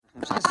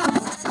Thank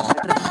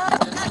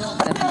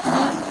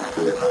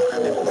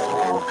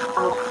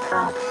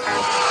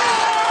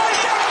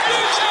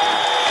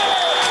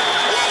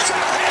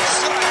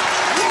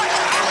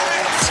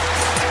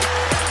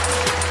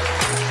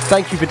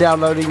you for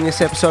downloading this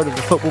episode of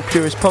the Football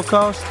Purist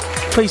podcast.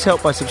 Please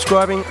help by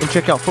subscribing and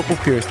check out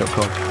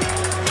footballpurist.com.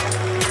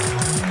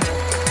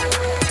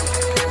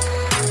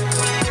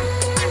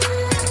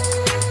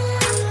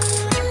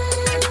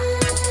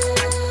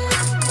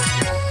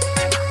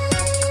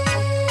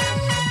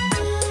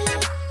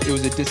 It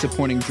was a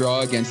disappointing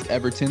draw against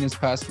Everton this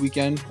past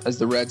weekend as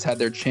the Reds had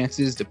their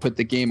chances to put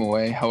the game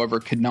away, however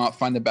could not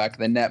find the back of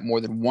the net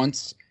more than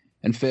once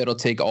and failed to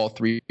take all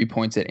 3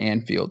 points at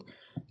Anfield.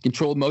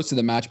 Controlled most of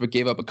the match but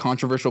gave up a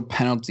controversial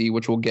penalty,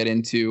 which we'll get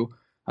into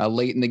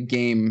late in the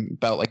game,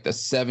 about like the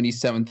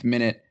 77th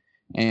minute,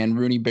 and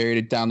Rooney buried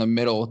it down the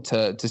middle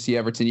to see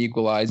Everton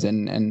equalize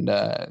and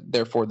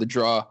therefore the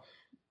draw.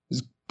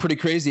 Pretty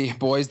crazy,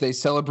 boys. They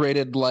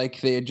celebrated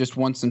like they had just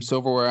won some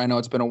silverware. I know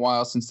it's been a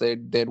while since they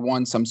had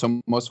won some, so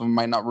most of them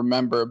might not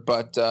remember,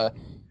 but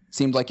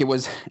seemed like it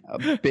was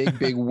a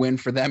big win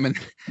for them. And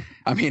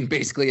I mean,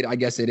 basically, I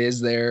guess it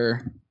is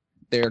their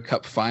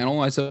cup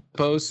final, I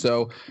suppose.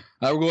 So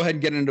we'll go ahead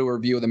and get into a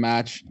review of the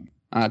match,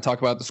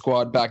 talk about the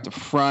squad back to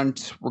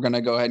front. We're going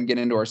to go ahead and get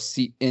into our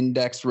seat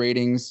index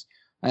ratings,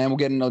 and we'll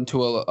get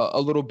into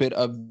a little bit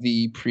of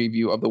the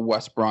preview of the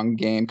West Brom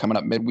game coming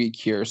up midweek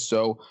here.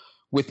 So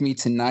with me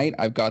tonight,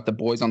 I've got the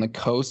boys on the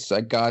coast.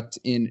 I got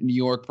in New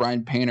York,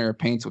 Brian Painter.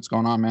 Paints, what's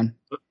going on, man?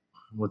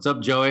 What's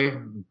up, Joey?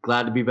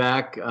 Glad to be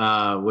back.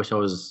 Wish I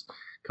was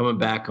coming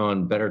back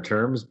on better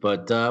terms,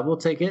 but we'll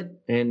take it,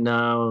 and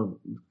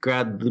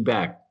glad to be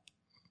back.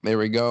 There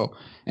we go.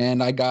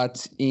 And I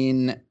got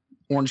in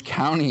Orange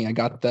County. I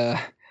got the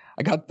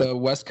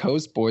West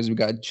Coast boys. We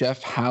got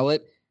Jeff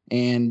Hallett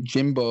and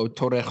Jimbo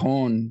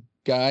Torrejon.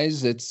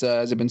 Guys,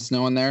 has it been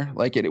snowing there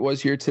like it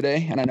was here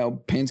today? And I know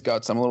Payne's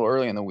got some a little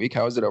early in the week.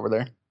 How is it over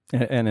there?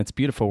 And it's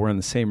beautiful. We're in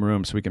the same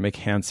room, so we can make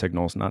hand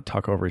signals, not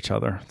talk over each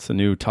other. It's a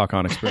new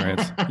talk-on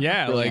experience.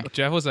 Yeah, like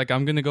Jeff was like,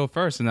 I'm going to go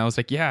first. And I was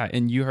like, yeah.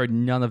 And you heard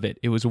none of it.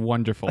 It was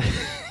wonderful.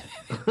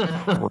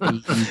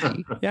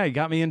 Yeah, he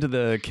got me into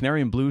the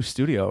Canary and Blue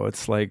studio.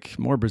 It's like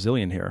more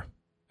Brazilian here.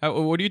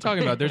 What are you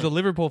talking about? There's a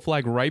Liverpool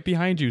flag right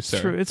behind you,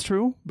 sir. It's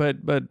true, but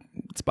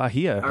it's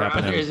Bahia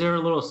happening. Is there a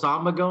little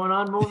samba going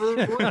on over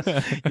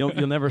there?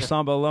 You'll never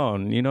samba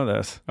alone. You know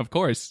this. Of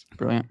course.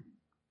 Brilliant.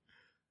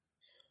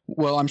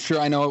 Well, I'm sure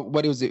I know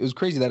what it was. It was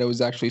crazy that it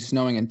was actually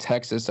snowing in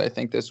Texas, I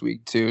think, this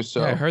week too. So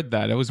yeah, I heard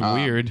that. It was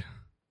weird.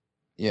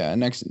 Yeah,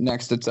 next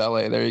it's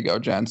LA. There you go,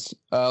 gents.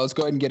 Let's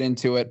go ahead and get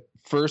into it.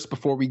 First,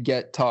 before we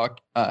get talking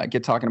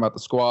about the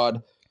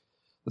squad,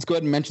 let's go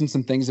ahead and mention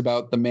some things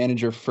about the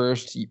manager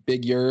first,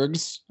 Big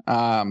Jurgs.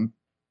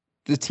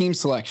 The team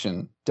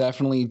selection,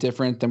 definitely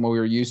different than what we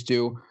were used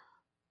to.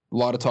 A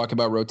lot of talk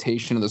about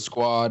rotation of the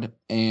squad,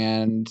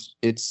 and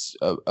it's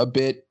a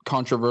bit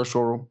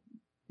controversial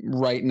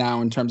right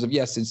now in terms of,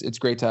 yes, it's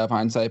great to have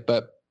hindsight,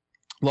 but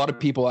a lot of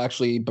people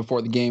actually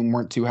before the game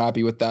weren't too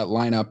happy with that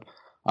lineup.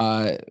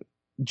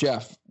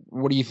 Jeff,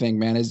 what do you think,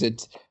 man? Is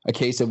it a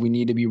case of we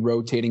need to be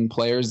rotating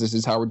players? This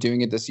is how we're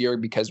doing it this year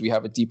because we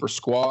have a deeper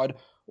squad?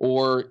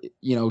 Or,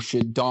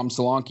 should Dom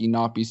Solanke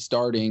not be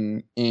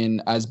starting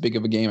in as big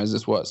of a game as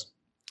this was?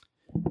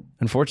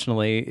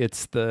 Unfortunately,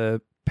 it's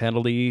the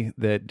penalty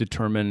that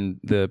determined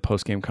the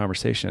post-game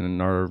conversation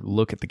and our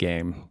look at the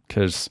game,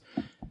 because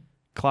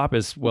Klopp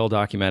is well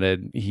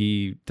documented.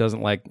 He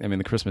doesn't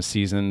the Christmas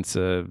season's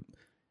a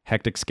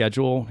hectic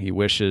schedule. He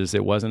wishes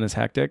it wasn't as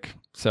hectic.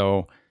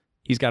 So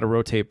he's got to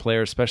rotate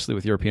players, especially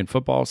with European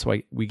football. So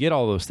we get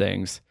all those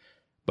things,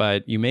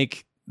 but you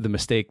make the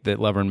mistake that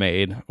Lovren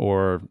made,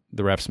 or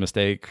the ref's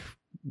mistake,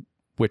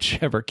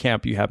 whichever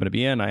camp you happen to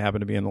be in. I happen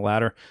to be in the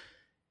latter.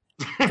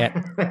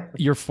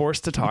 You're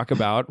forced to talk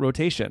about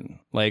rotation.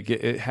 Like,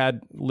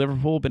 had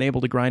Liverpool been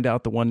able to grind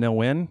out the 1-0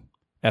 win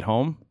at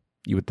home,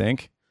 you would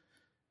think,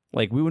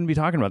 like, we wouldn't be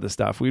talking about this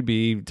stuff. We'd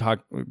be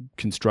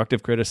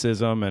constructive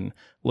criticism and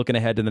looking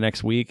ahead to the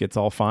next week. It's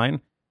all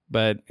fine.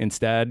 But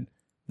instead,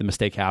 the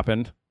mistake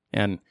happened.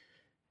 And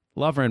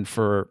Lovren,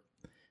 for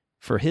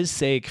his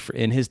sake,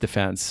 in his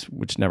defense,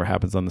 which never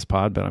happens on this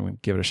pod, but I'm going to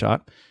give it a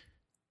shot,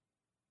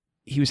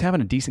 he was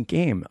having a decent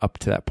game up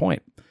to that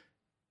point.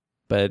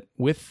 But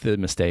with the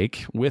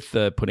mistake, with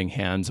the putting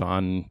hands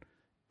on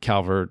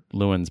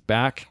Calvert-Lewin's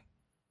back,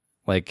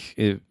 like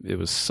it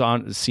was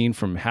seen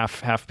from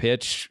half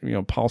pitch.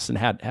 Paulson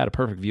had a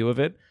perfect view of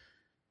it,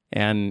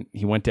 and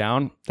he went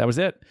down. That was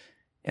it.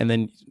 And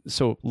then,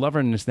 so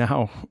Lovren is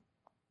now,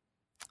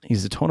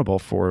 he's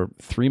atonable for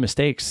 3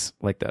 mistakes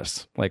like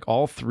this. Like,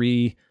 all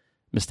 3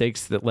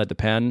 mistakes that led to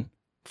pen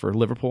for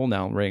Liverpool,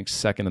 now ranked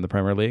second in the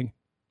Premier League,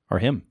 are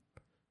him.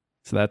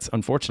 So that's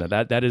unfortunate.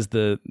 That is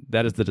the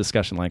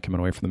discussion line coming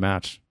away from the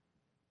match.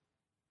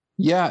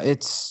 Yeah,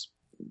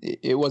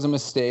 it was a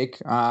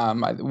mistake.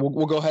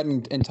 We'll go ahead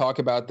and talk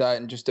about that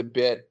in just a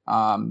bit.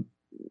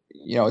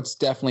 It's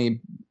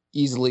definitely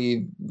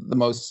easily the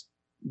most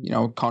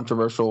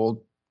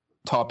controversial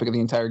topic of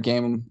the entire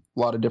game.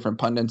 lot of different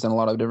pundits and a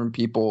lot of different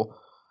people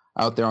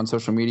out there on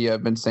social media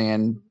have been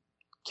saying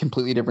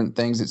completely different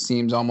things. It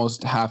seems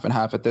almost half and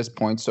half at this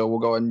point. So we'll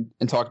go ahead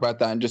and talk about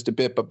that in just a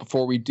bit. But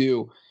before we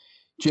do,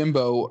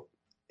 Jimbo,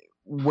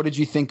 what did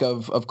you think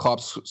of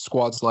Klopp's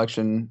squad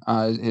selection,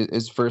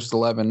 his first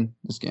 11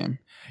 this game?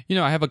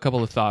 I have a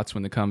couple of thoughts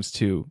when it comes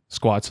to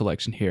squad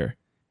selection here.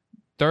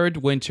 Third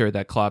winter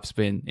that Klopp's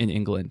been in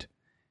England,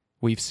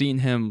 we've seen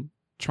him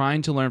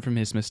trying to learn from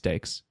his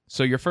mistakes.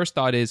 So your first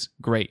thought is,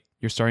 great,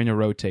 you're starting to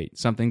rotate,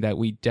 something that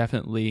we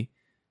definitely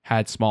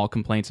had small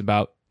complaints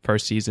about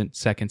first season,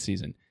 second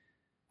season.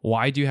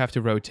 Why do you have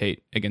to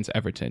rotate against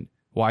Everton?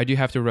 Why do you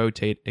have to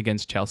rotate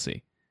against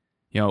Chelsea?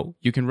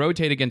 You can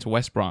rotate against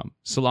West Brom.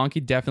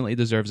 Solanke definitely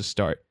deserves a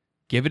start.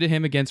 Give it to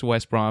him against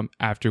West Brom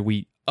after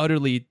we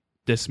utterly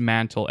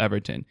dismantle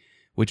Everton,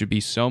 which would be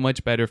so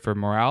much better for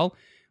morale,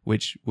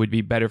 which would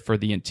be better for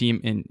the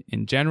team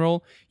in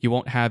general. You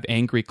won't have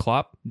angry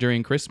Klopp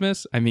during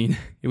Christmas. I mean,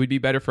 it would be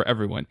better for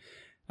everyone.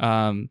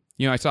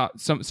 I saw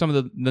some of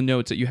the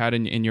notes that you had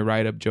in your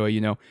write-up,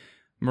 Joey.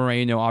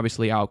 Moreno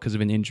obviously out because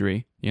of an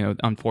injury.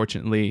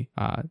 Unfortunately,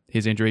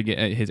 his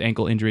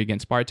ankle injury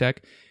against Spartak.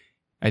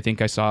 I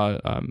think I saw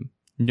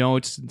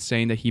notes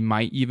saying that he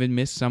might even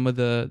miss some of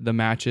the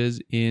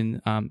matches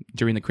in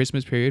during the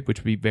Christmas period, which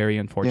would be very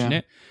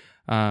unfortunate.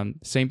 Yeah.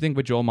 Same thing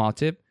with Joel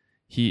Matip.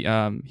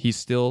 He's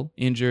still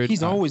injured.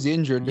 He's always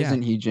injured,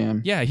 isn't he,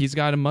 Jim? Yeah, he's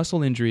got a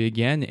muscle injury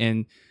again,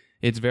 and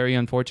it's very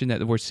unfortunate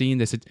that we're seeing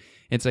this.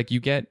 It's like you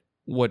get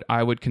what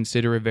I would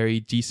consider a very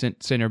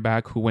decent center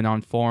back who, when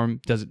on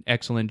form, does an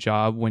excellent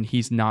job. When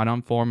he's not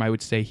on form, I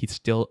would say he's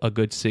still a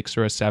good 6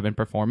 or a 7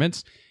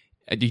 performance.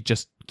 You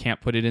just can't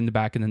put it in the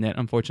back of the net,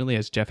 unfortunately,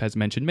 as Jeff has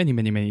mentioned many,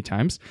 many, many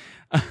times.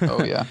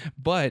 Oh, yeah.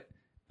 But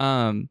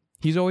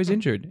he's always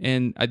injured.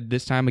 And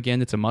this time,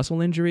 again, it's a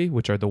muscle injury,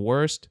 which are the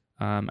worst.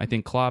 I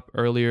think Klopp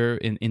earlier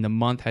in the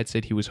month had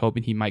said he was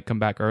hoping he might come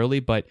back early,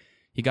 but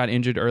he got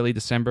injured early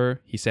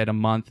December. He said a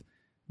month.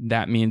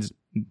 That means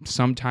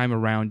sometime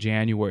around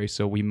January.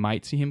 So we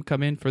might see him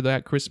come in for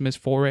that Christmas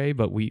foray,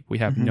 but we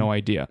have no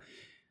idea.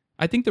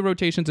 I think the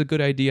rotation's a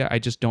good idea. I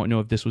just don't know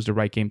if this was the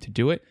right game to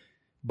do it.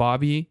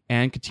 Bobby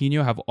and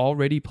Coutinho have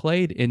already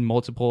played in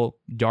multiple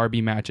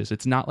derby matches.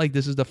 It's not like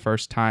this is the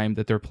first time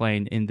that they're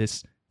playing in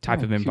this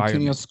type of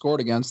environment. Coutinho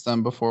scored against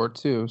them before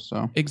too.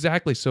 So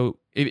exactly. So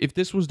if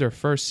this was their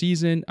first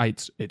season,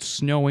 it's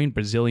snowing.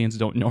 Brazilians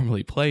don't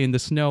normally play in the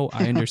snow.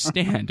 I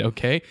understand.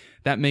 Okay,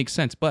 that makes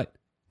sense. But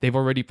they've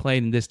already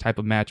played in this type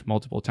of match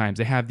multiple times.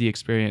 They have the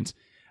experience.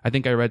 I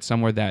think I read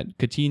somewhere that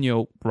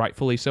Coutinho,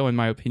 rightfully so in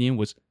my opinion,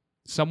 was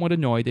somewhat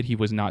annoyed that he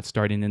was not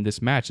starting in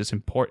this match, this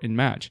important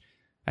match.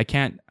 I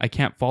can't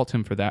fault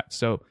him for that.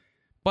 So,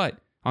 but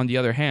on the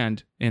other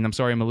hand, and I'm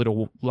sorry I'm a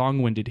little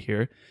long-winded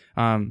here,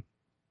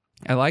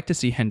 I like to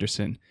see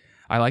Henderson.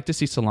 I like to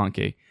see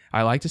Solanke.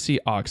 I like to see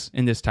Ox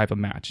in this type of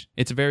match.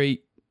 It's a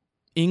very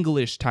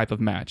English type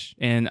of match,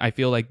 and I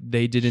feel like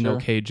they did an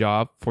okay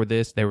job for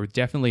this. They were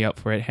definitely up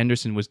for it.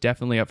 Henderson was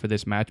definitely up for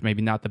this match.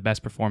 Maybe not the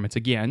best performance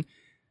again,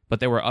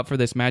 but they were up for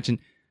this match. And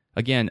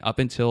again, up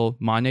until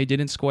Mane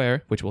didn't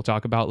square, which we'll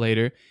talk about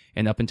later,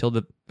 and up until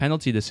the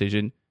penalty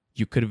decision,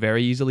 you could have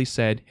very easily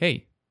said,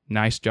 hey,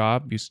 nice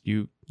job.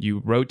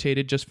 You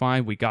rotated just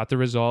fine. We got the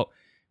result.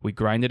 We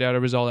grinded out a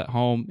result at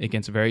home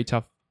against a very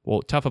tough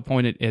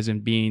opponent as in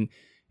being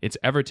it's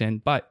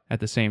Everton. But at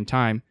the same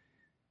time,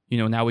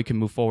 now we can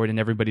move forward and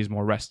everybody's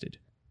more rested.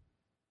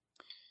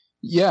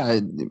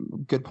 Yeah,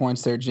 good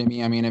points there,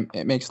 Jimmy. I mean,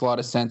 it makes a lot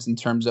of sense in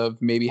terms of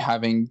maybe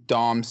having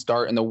Dom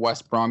start in the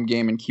West Brom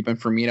game and keeping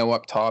Firmino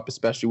up top,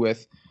 especially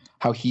with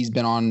how he's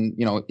been on,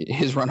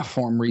 his run of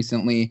form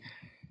recently.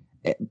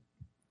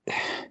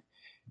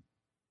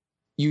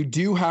 You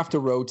do have to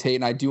rotate,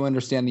 and I do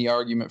understand the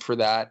argument for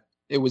that.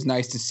 It was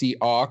nice to see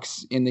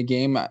Ox in the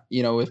game.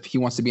 If he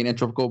wants to be an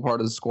integral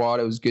part of the squad,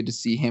 it was good to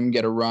see him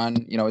get a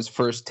run, his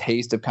first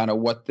taste of kind of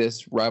what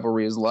this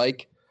rivalry is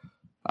like.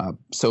 I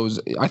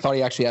thought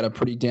he actually had a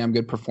pretty damn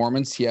good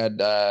performance. He had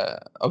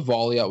a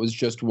volley that was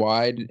just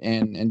wide,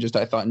 and just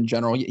I thought in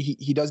general,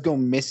 he does go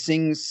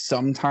missing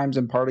sometimes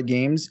in part of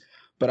games,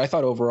 but I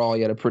thought overall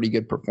he had a pretty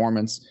good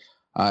performance.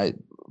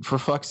 For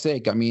fuck's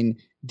sake, I mean,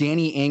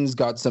 Danny Ings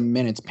got some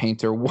minutes,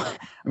 Painter.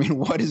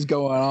 What is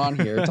going on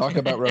here? Talk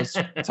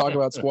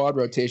about squad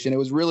rotation. It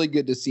was really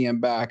good to see him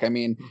back. I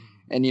mean,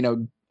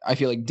 and I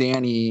feel like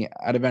Danny,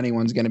 out of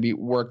anyone's going to be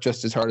worked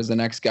just as hard as the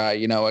next guy,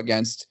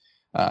 against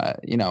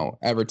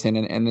Everton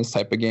and this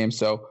type of game.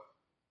 So,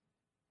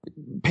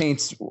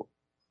 Paints,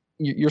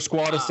 your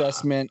squad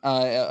assessment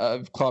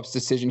of Klopp's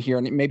decision here,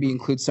 and maybe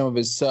include some of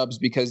his subs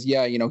because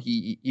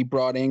he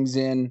brought Ings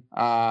in,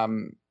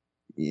 and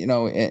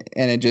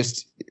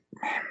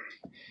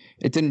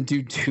it didn't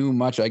do too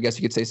much. I guess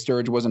you could say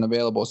Sturridge wasn't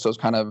available, so it's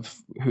kind of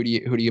who do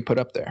you put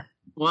up there?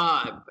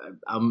 Well,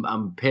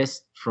 I'm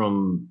pissed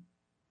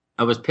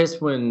I was pissed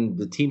when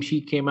the team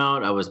sheet came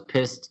out. I was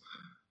pissed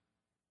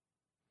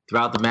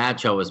throughout the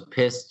match. I was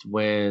pissed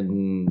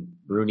when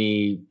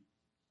Rooney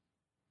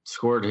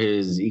scored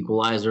his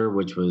equalizer,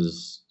 which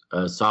was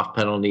a soft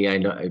penalty. I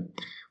know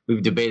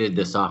we've debated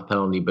the soft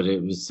penalty, but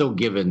it was still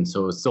given,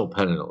 so it's still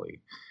penalty.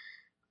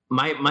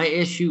 My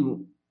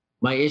issue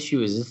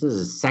is this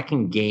is a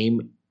second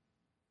game,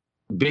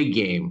 big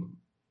game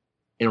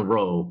in a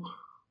row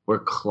where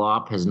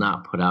Klopp has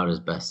not put out his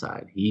best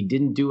side. He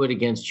didn't do it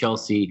against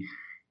Chelsea.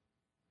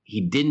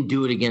 He didn't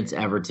do it against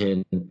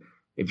Everton.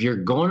 If you're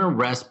going to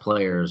rest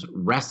players,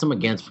 rest them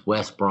against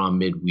West Brom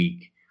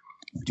midweek.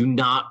 Do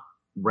not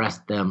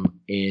rest them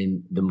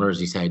in the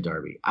Merseyside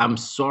derby. I'm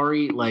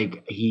sorry,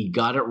 like, he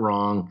got it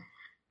wrong.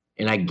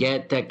 And I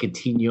get that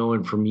Coutinho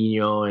and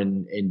Firmino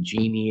and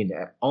Gini and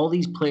all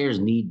these players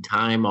need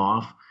time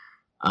off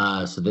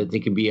so that they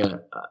can be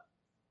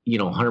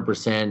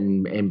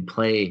 100% and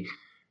play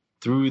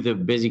through the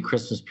busy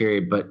Christmas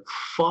period. But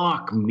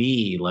fuck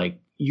me, like,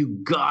 you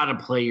gotta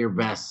play your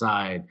best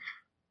side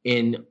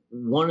in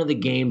one of the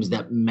games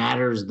that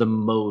matters the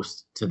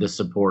most to the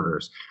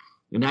supporters.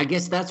 And I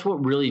guess that's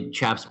what really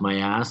chaps my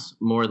ass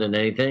more than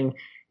anything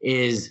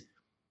is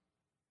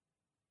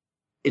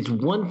it's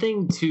one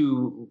thing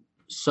to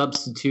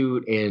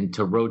substitute and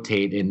to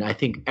rotate. And I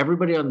think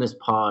everybody on this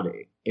pod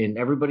and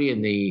everybody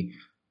in the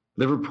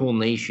Liverpool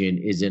Nation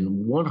is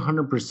in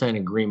 100%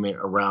 agreement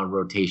around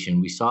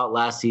rotation. We saw it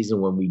last season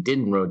when we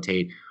didn't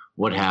rotate,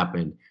 what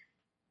happened.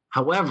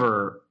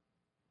 However,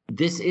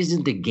 this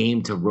isn't the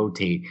game to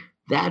rotate.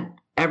 That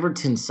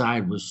Everton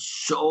side was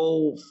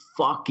so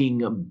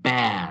fucking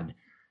bad.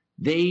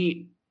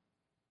 It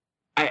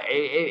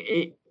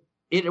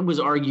was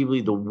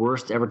arguably the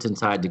worst Everton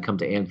side to come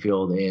to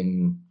Anfield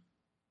in,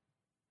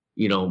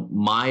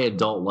 my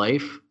adult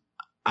life.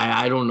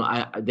 I don't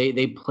know.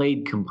 They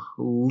played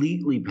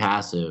completely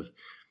passive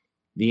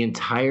the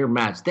entire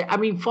match. They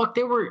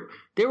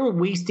were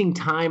wasting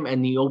time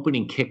in the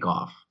opening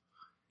kickoff.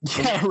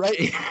 Yeah,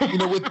 right.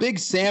 With Big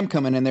Sam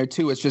coming in there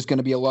too, it's just going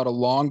to be a lot of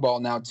long ball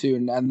now too.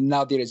 And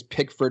now that it's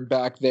Pickford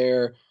back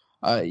there,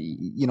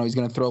 he's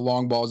going to throw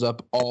long balls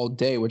up all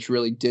day, which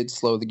really did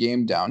slow the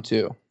game down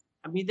too.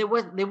 I mean, they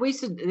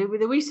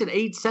wasted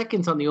 8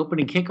 seconds on the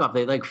opening kickoff.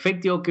 They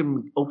faked the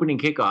opening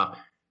kickoff,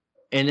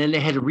 and then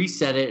they had to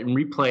reset it and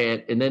replay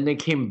it, and then they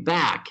came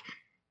back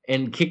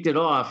and kicked it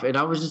off. And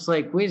I was just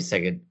like, wait a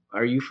second,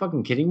 are you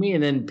fucking kidding me?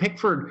 And then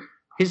Pickford,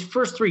 his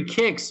first 3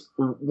 kicks,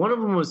 one of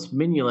them was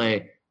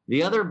Mignolet.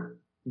 The other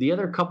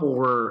couple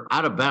were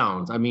out of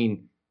bounds. I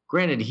mean,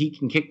 granted, he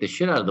can kick the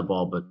shit out of the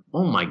ball, but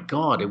oh my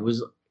God, it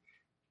was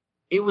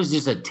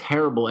just a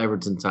terrible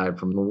Everton side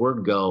from the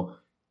word go.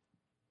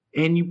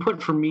 And you put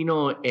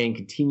Firmino and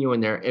Coutinho in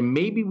there, and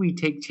maybe we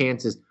take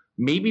chances.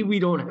 Maybe we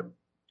don't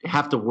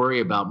have to worry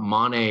about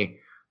Mane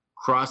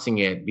crossing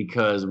it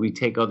because we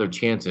take other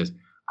chances.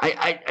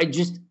 I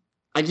just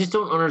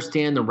don't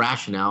understand the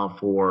rationale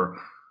for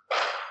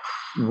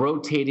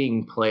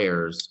rotating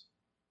players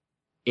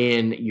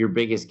in your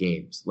biggest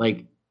games.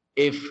 Like,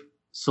 if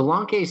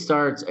Solanke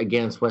starts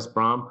against West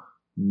Brom,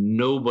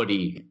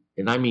 nobody,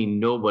 and I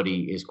mean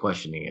nobody, is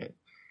questioning it.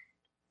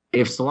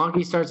 If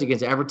Solanke starts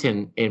against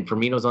Everton and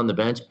Firmino's on the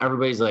bench,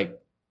 everybody's like,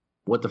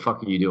 what the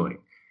fuck are you doing?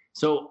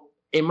 So,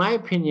 in my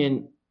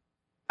opinion,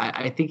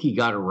 I think he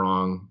got it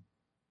wrong.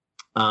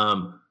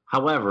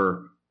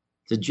 However,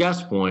 to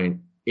Jeff's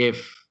point,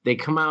 if they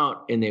come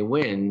out and they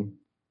win,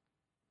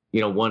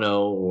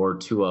 1-0 or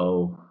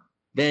 2-0,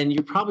 then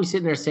you're probably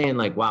sitting there saying,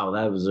 like, wow,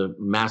 that was a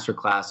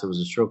masterclass. It was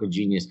a stroke of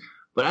genius.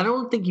 But I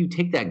don't think you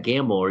take that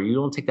gamble or you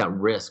don't take that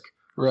risk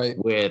right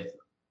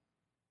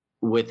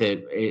with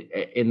it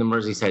in the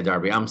Merseyside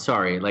derby. I'm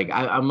sorry. Like,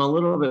 I'm a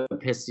little bit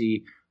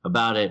pissy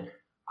about it.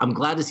 I'm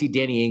glad to see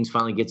Danny Ings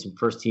finally get some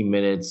first team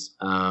minutes.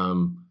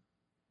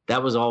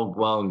 That was all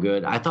well and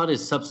good. I thought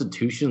his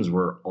substitutions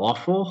were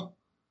awful,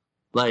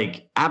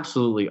 like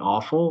absolutely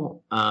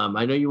awful.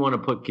 I know you want to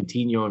put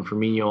Coutinho and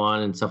Firmino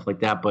on and stuff like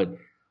that, but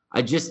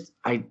I just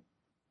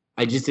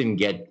didn't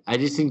get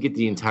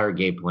the entire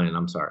game plan.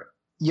 I'm sorry.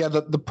 Yeah,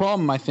 the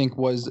problem I think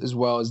was as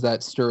well is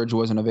that Sturridge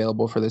wasn't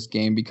available for this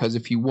game, because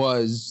if he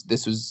was,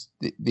 this was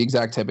the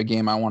exact type of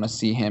game I want to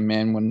see him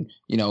in when,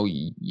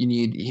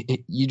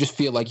 you just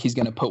feel like he's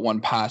going to put one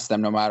past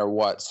them no matter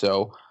what.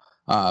 So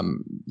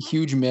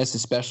huge miss,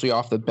 especially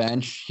off the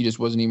bench. He just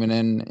wasn't even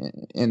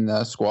in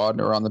the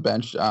squad or on the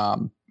bench.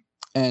 And,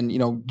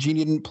 Gini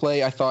didn't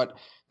play. I thought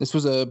this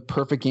was a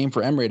perfect game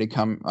for Emre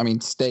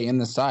to stay in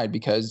the side,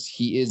 because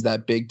he is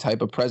that big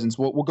type of presence.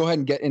 We'll go ahead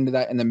and get into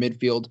that in the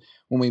midfield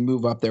when we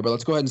move up there, but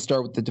let's go ahead and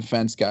start with the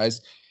defense,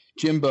 guys.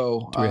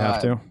 Jimbo. Do we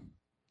have to?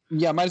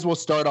 Yeah, might as well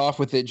start off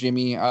with it,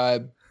 Jimmy.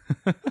 We're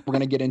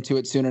going to get into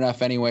it soon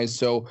enough anyways.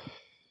 So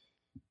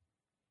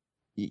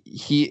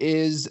he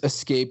is a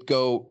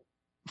scapegoat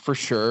for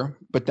sure,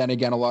 but then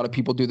again, a lot of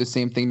people do the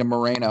same thing to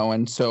Moreno,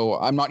 and so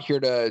I'm not here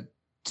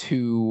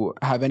to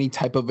have any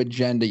type of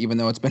agenda, even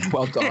though it's been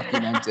well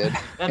documented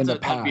in the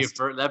past.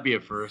 That'd be a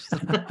first.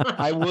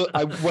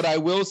 What I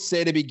will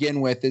say to begin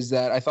with is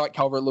that I thought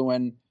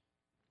Calvert-Lewin,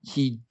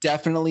 he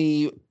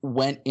definitely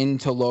went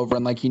into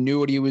Lovren like he knew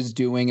what he was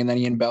doing, and then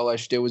he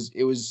embellished. It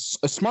was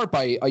a smart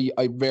by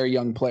a very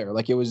young player.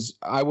 Like,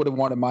 I would have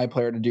wanted my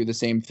player to do the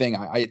same thing.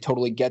 I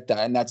totally get that,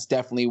 and that's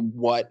definitely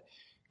what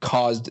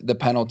caused the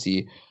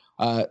penalty.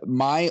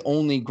 My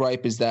only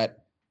gripe is that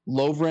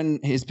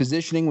Lovren, his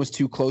positioning was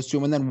too close to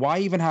him. And then why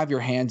even have your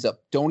hands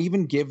up? Don't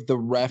even give the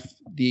ref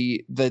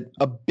the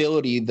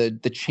ability,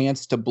 the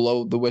chance to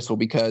blow the whistle,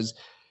 because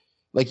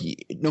like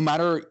no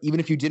matter, even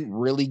if you didn't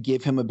really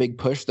give him a big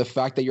push, the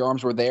fact that your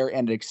arms were there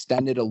and it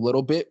extended a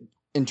little bit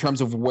in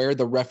terms of where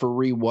the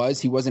referee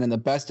was, he wasn't in the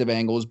best of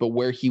angles, but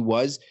where he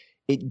was,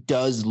 it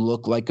does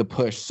look like a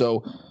push.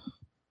 So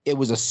it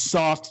was a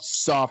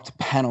soft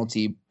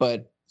penalty,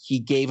 but he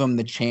gave him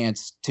the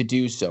chance to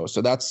do so.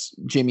 So that's,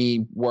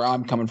 Jimmy, where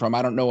I'm coming from.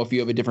 I don't know if you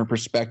have a different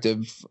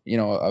perspective,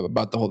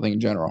 about the whole thing in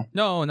general.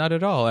 No, not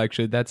at all.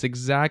 Actually, that's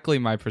exactly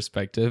my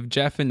perspective.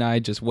 Jeff and I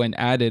just went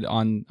at it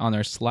on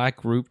our Slack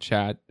group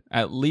chat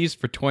at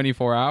least for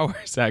 24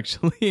 hours,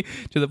 actually,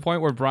 to the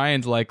point where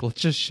Brian's like,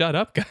 let's just shut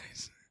up,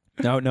 guys.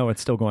 No,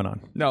 it's still going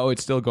on. No,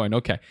 it's still going.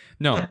 Okay.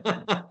 No,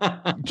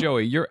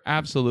 Joey, you're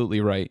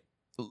absolutely right.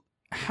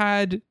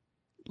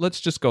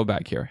 Let's just go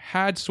back here.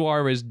 Had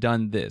Suarez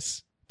done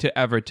this to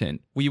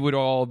Everton, we would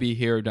all be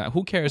here.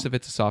 Who cares if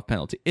it's a soft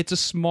penalty? It's a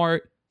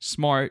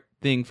smart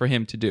thing for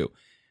him to do.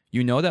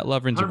 You know that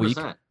Lovren's 100%. Weak.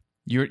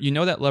 You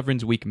know that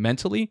Lovren's weak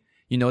mentally.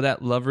 You know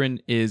that Lovren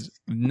is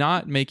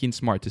not making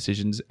smart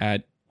decisions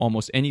at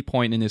almost any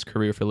point in his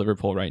career for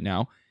Liverpool right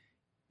now.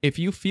 If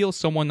you feel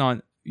someone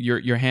on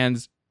your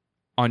hands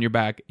on your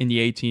back in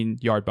the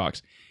 18-yard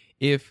box,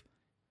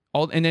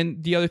 and then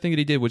the other thing that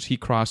he did was he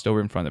crossed over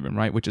in front of him,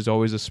 right? Which is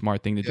always a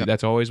smart thing to do.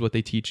 That's always what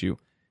they teach you.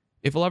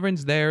 If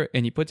Lovren's there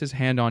and he puts his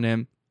hand on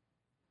him,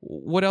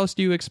 what else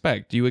do you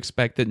expect? Do you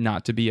expect it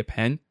not to be a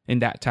pen in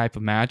that type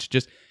of match?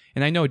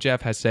 And I know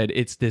Jeff has said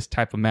it's this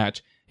type of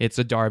match. It's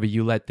a derby.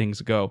 You let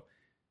things go.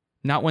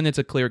 Not when it's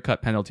a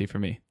clear-cut penalty for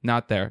me.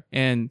 Not there.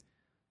 And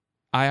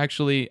I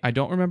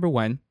don't remember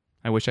when.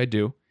 I wish I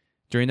do.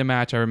 During the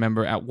match, I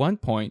remember at one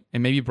point,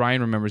 and maybe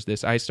Brian remembers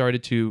this, I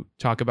started to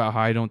talk about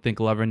how I don't think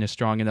Lovren is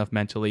strong enough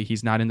mentally.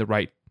 He's not in the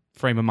right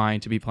frame of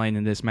mind to be playing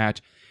in this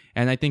match.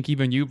 And I think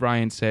even you,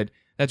 Brian, said,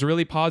 that's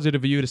really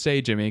positive of you to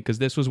say, Jimmy, because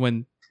this was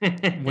when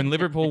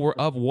Liverpool were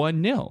up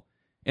 1-0.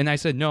 And I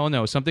said,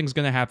 no, something's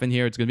going to happen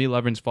here. It's going to be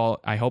Lovren's fault.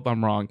 I hope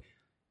I'm wrong.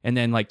 And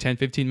then like 10,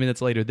 15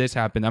 minutes later, this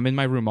happened. I'm in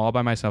my room all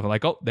by myself. I'm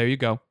like, oh, there you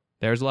go.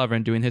 There's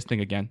Lovren doing his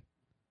thing again.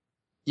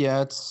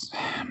 Yeah, this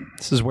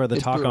is where the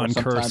talk on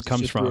curse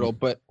comes from. Brutal,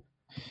 but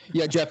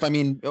yeah, Jeff, I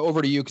mean,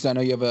 over to you, because I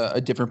know you have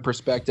a different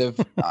perspective.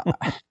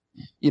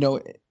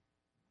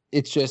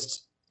 It's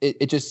just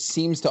it just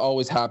seems to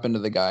always happen to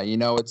the guy.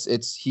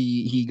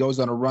 He goes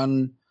on a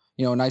run,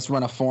 a nice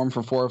run of form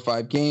for 4 or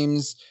 5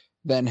 games.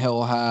 Then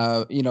he'll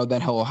have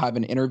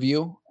an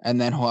interview, and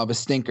then he'll have a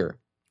stinker.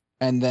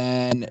 And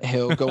then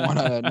he'll go on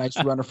a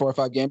nice run of 4 or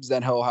 5 games.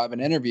 Then he'll have an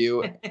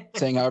interview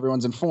saying how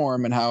everyone's in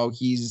form and how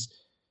he's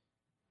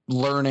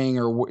learning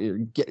or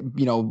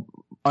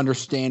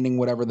understanding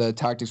whatever the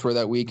tactics were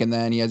that week. And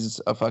then he has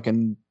a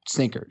fucking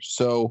stinker.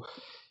 So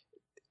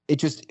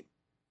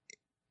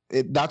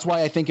that's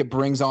why I think it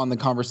brings on the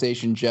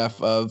conversation,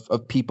 Jeff, of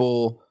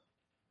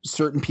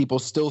certain people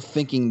still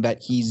thinking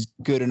that he's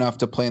good enough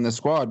to play in the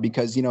squad,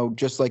 because,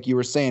 just like you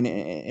were saying,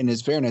 in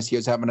his fairness, he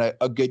was having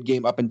a good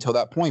game up until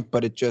that point,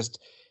 but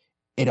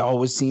it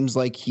always seems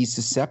like he's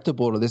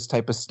susceptible to this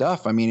type of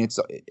stuff. I mean,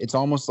 it's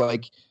almost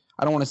like,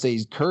 I don't want to say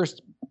he's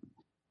cursed.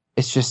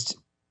 It's just,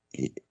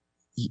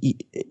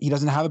 he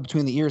doesn't have it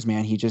between the ears,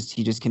 man. He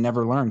just can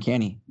never learn,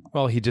 can he?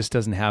 Well, he just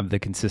doesn't have the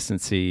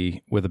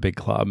consistency with a big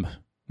club.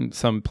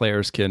 Some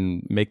players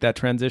can make that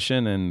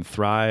transition and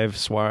thrive.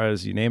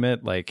 Suarez, you name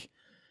it. Like,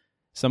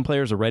 some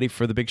players are ready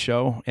for the big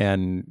show,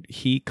 and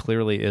he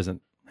clearly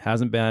isn't.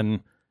 Hasn't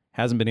been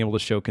able to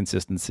show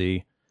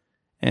consistency,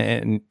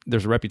 and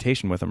there's a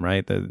reputation with him,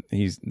 right? That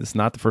this is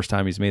not the first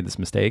time he's made this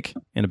mistake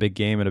in a big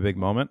game in a big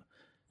moment.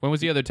 When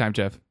was the other time,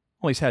 Jeff?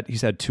 Well,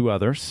 he's had 2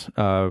 others.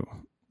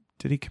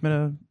 Did he commit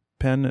a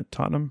pen at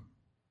Tottenham?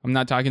 I'm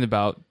not talking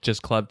about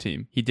just club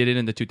team. He did it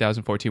in the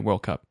 2014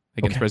 World Cup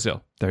against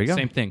Brazil. There you go.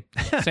 Same thing.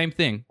 Same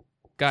thing.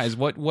 Guys,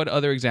 what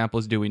other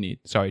examples do we need?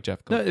 Sorry,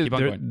 Jeff. Keep on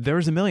going.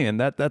 There's a million.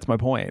 That's my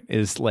point.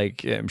 Is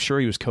like, I'm sure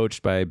he was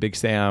coached by Big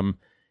Sam.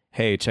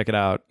 Hey, check it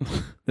out.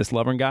 This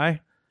Lovren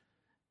guy.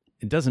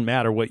 It doesn't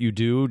matter what you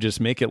do.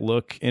 Just make it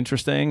look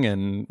interesting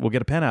and we'll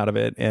get a pen out of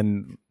it.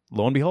 And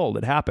lo and behold,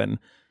 it happened.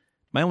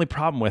 My only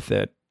problem with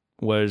it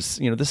was,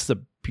 this is a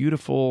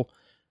beautiful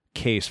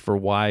case for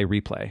why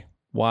video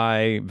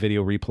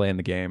replay in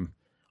the game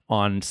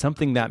on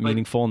something that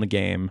meaningful in the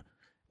game.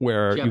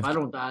 Where Jeff, I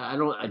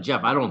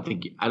don't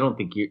think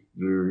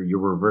you're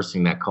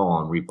reversing that call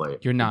on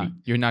replay. You're not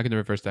going to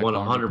reverse that 100%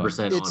 call. 100%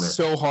 on it. It's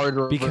so hard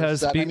to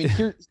reverse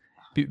that.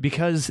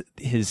 Because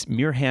his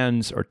mere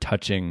hands are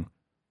touching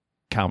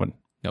Calvin.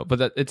 No,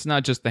 but it's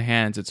not just the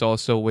hands. It's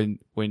also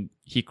when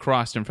he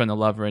crossed in front of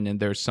Lovren and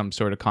there's some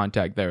sort of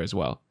contact there as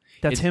well.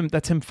 That's him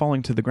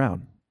falling to the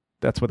ground.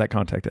 That's what that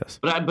contact is.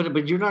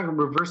 But you're not going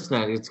to reverse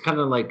that. It's kind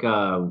of like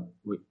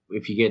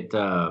if you get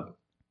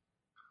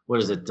what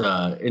is it?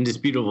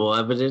 Indisputable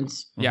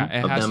evidence. Yeah,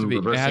 it has to be.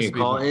 Reversing a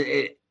call.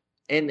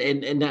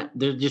 And that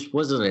there just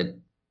wasn't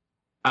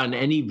on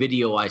any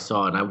video I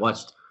saw, and I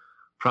watched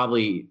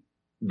probably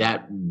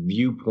that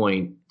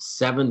viewpoint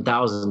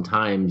 7,000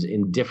 times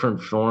in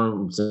different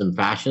forms and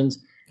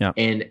fashions. Yeah.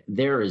 And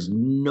there is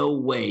no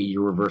way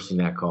you're reversing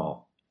that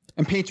call.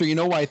 And Painter, you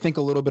know why I think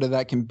a little bit of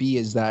that can be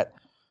is that,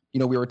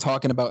 we were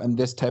talking about in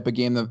this type of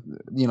game,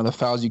 the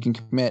fouls you can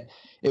commit.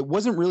 It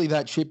wasn't really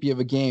that chippy of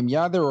a game.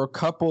 Yeah, there were a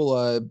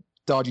couple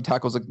dodgy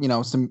tackles, like,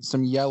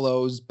 some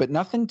yellows, but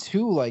nothing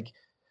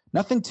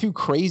too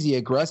crazy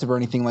aggressive or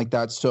anything like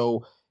that.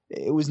 So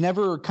it was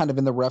never kind of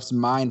in the ref's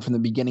mind from the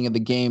beginning of the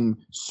game,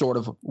 sort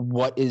of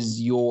what is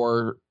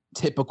your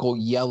typical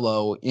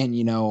yellow in,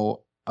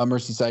 a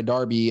Merseyside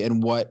derby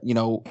and what,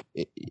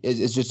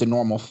 is just a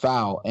normal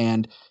foul.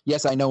 And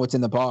yes, I know it's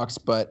in the box,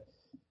 but,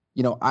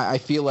 I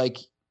feel like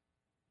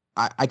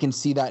I can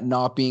see that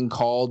not being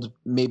called.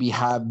 Maybe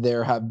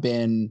there have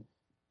been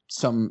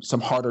some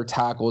harder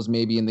tackles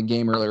maybe in the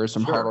game earlier,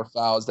 some harder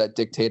fouls that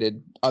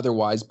dictated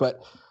otherwise.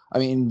 But I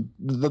mean,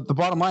 the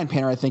bottom line,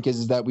 Painter, I think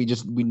is that we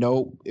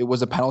know it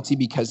was a penalty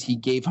because he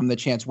gave him the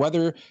chance.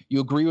 Whether you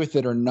agree with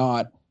it or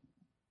not,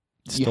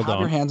 you have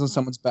your hands on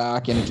someone's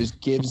back, and it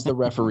just gives the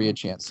referee a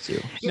chance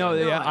to.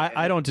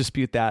 I don't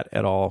dispute that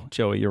at all,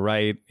 Joey. You're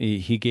right.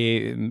 He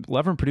gave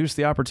Lovren produced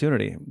the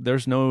opportunity.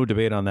 There's no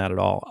debate on that at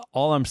all.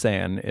 All I'm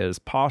saying is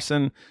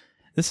Pawson,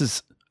 this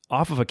is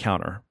off of a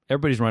counter.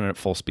 Everybody's running at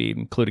full speed,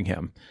 including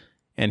him,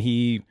 and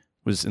he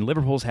was in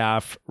Liverpool's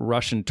half,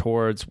 rushing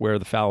towards where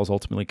the foul was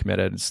ultimately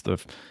committed. It's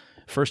the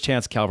first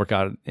chance Calvert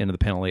got into the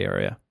penalty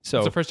area. So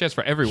it's the first chance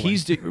for everyone.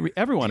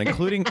 Everyone,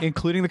 including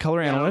the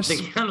color analysts.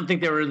 I don't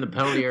think they were in the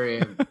penalty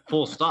area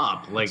full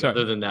stop.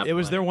 Other than that, it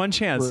was their one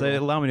chance. They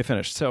allowed me to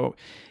finish. So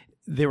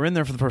they were in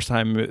there for the first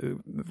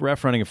time.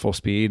 Ref running at full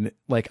speed.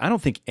 I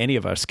don't think any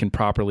of us can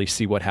properly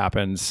see what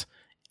happens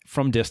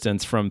from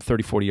distance, from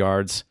 30, 40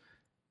 yards,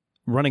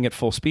 running at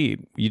full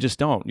speed. You just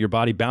don't. Your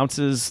body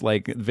bounces.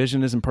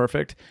 Vision isn't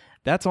perfect.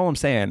 That's all I'm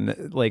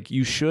saying.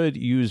 You should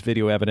use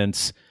video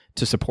evidence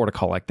to support a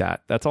call like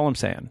that. That's all I'm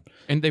saying.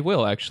 And they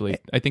will, actually.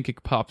 I think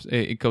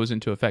it goes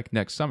into effect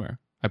next summer.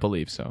 I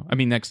believe so. I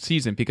mean, next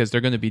season, because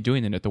they're going to be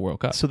doing it at the World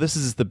Cup. So this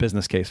is the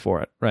business case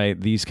for it, right?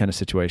 These kind of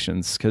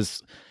situations,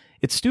 because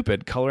it's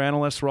stupid. Color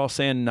analysts were all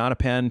saying not a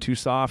pen, too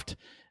soft.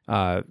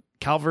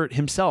 Calvert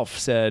himself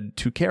said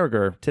to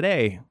Carragher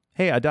today,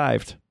 hey, I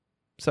dived.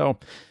 So,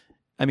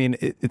 I mean,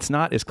 it's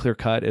not as clear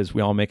cut as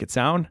we all make it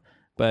sound,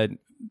 but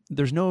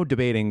there's no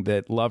debating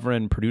that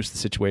Lovren produced the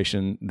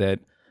situation that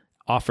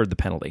offered the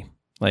penalty.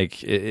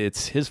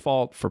 It's his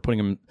fault for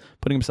putting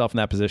himself in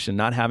that position,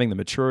 not having the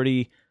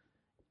maturity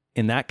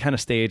in that kind of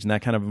stage, in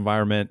that kind of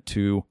environment,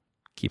 to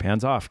keep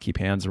hands off, keep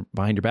hands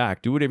behind your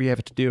back, do whatever you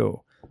have to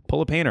do,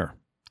 pull a Painter,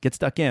 get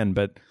stuck in.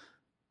 But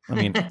I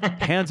mean,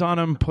 hands on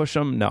him, push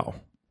him. No,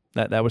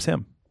 that was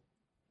him.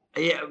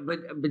 Yeah,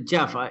 but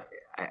Jeff, I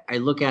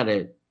look at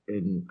it,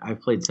 and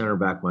I've played center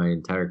back my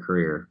entire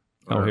career.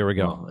 Here we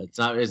go. Well, it's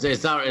not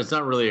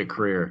really a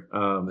career.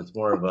 It's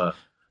more of a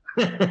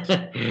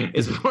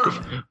it's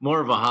more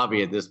of a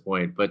hobby at this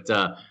point. But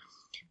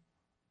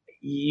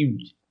you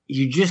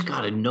just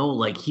got to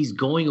know, he's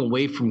going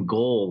away from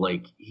goal.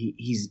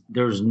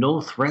 There's no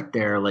threat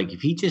there.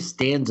 If he just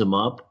stands him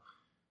up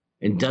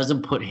and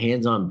doesn't put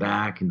hands on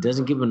back and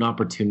doesn't give him an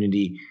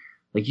opportunity,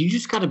 you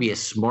just got to be a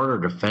smarter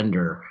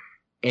defender.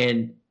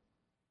 And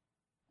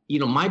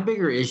my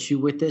bigger issue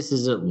with this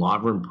isn't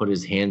Lovren put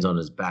his hands on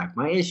his back.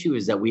 My issue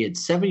is that we had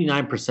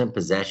 79%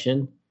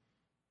 possession,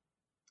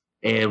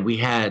 and we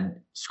had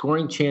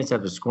scoring chance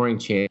after scoring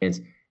chance,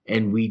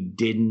 and we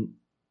didn't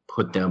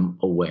put them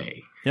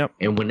away. Yep.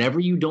 And whenever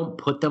you don't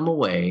put them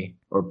away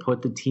or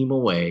put the team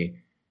away,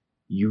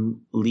 you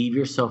leave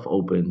yourself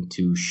open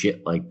to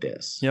shit like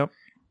this. Yep.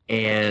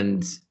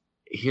 And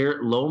here,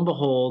 lo and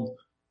behold,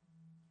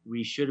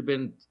 we should have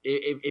been.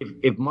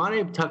 If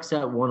Mane tucks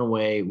that one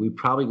away, we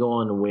probably go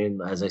on to win.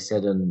 As I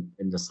said in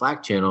the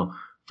Slack channel,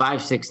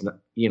 5-6.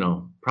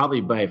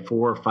 Probably by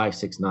 4,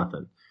 5-6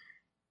 nothing.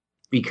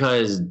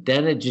 Because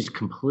then it just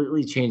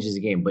completely changes the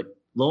game. But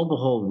lo and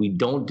behold, we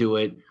don't do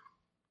it.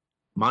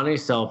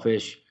 Mane's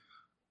selfish,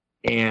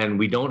 and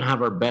we don't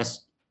have our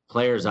best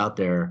players out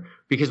there.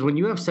 Because when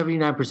you have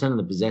 79% of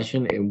the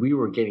possession, and we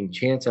were getting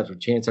chance after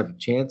chance after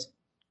chance,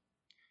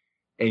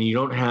 and you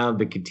don't have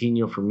the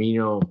Coutinho,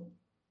 Firmino,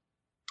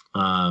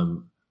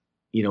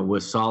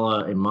 with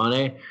Salah and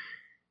Mane,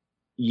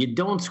 you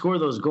don't score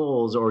those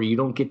goals, or you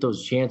don't get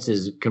those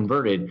chances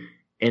converted.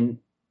 And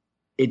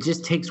it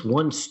just takes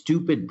one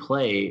stupid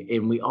play,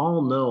 and we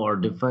all know our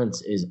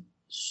defense is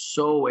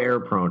so error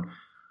prone.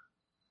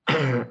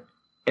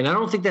 And I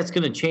don't think that's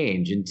going to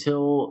change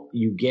until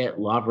you get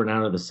Lovren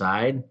out of the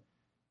side.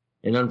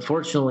 And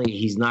unfortunately,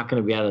 he's not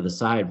going to be out of the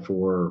side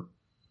for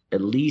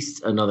at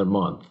least another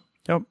month.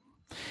 Yep.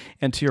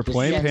 And to your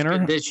point,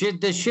 Painter, this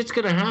shit's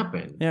going to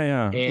happen.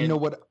 Yeah. And you know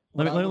what?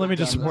 Let me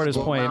just support his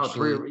point.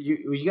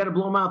 You got to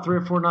blow them out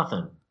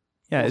 3-4-0.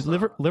 Yeah,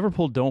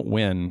 Liverpool don't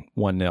win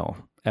 1-0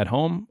 at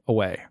home,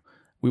 away.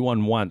 We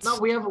won once. No,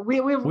 we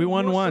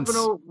won more once.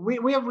 7-0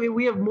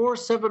 we have more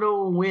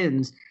 7-0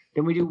 wins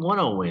than we do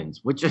 1-0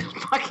 wins, which is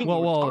fucking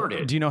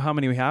retarded. Do you know how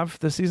many we have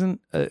this season?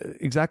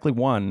 Exactly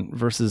one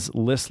versus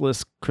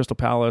listless Crystal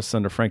Palace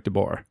under Frank de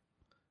Boer.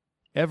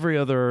 Every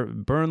other,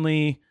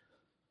 Burnley,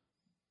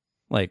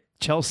 like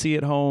Chelsea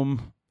at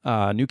home,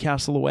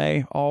 Newcastle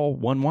away, all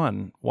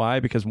 1-1. Why?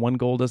 Because one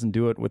goal doesn't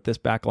do it with this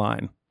back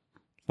line.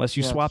 Unless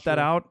you swap that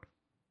out,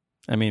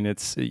 I mean,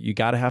 you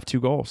got to have 2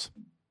 goals.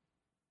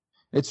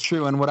 It's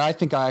true. And what I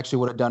think I actually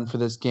would have done for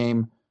this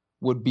game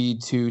would be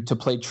to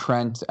play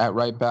Trent at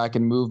right back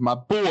and move my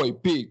boy,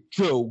 Big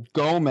Joe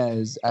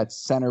Gomez, at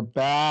center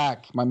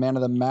back. My man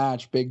of the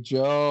match, Big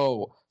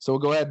Joe. So we'll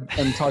go ahead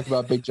and talk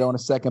about Big Joe in a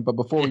second. But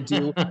before we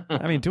do,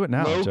 I mean, do it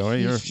now,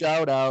 Joey. You're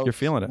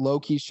feeling it.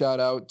 Low-key shout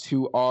out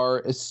to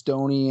our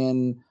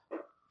Estonian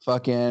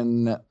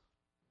fucking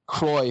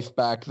Cruyff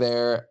back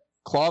there.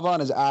 Klavan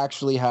has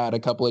actually had a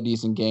couple of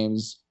decent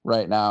games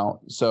right now.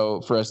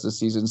 So for us this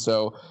season.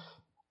 So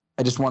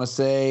I just want to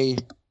say,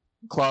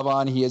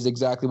 Klavan, he is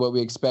exactly what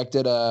we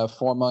expected, a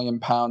 £4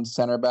 million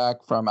center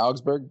back from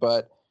Augsburg,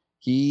 but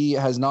he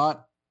has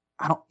not,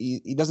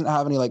 he doesn't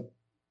have any like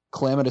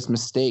calamitous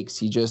mistakes.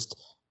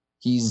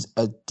 He's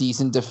a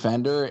decent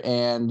defender.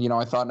 And,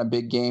 I thought in a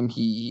big game,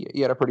 he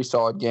had a pretty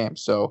solid game.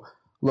 So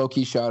low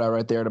key shout out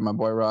right there to my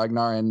boy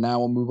Ragnar. And now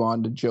we'll move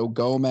on to Joe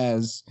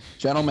Gomez.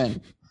 Gentlemen.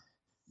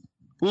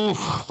 Oof,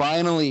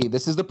 finally,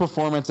 this is the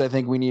performance I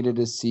think we needed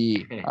to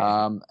see.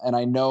 And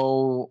I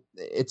know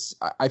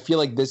I feel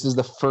like this is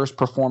the first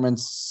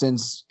performance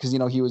since, because,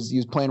 he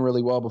was playing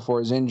really well before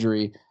his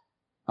injury.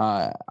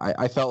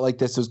 I felt like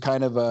this was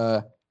kind of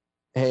a,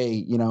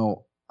 hey,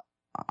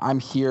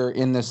 I'm here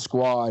in this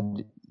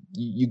squad.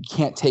 You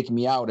can't take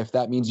me out. If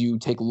that means you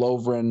take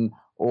Lovren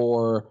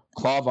or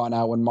Klavan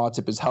out when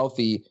Matip is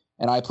healthy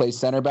and I play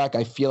center back,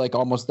 I feel like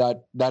almost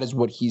that is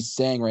what he's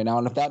saying right now.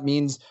 And if that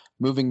means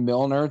moving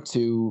Milner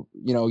to,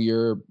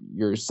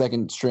 your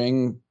second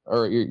string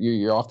or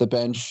your off the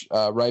bench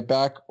right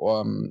back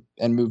and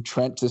move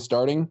Trent to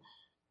starting,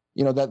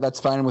 that's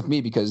fine with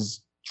me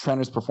because Trent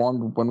has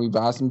performed when we've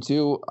asked him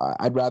to.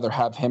 I'd rather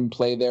have him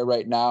play there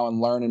right now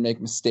and learn and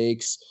make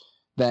mistakes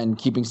than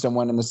keeping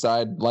someone in the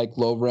side like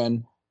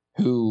Lovren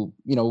who,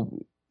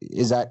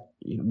 is at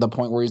the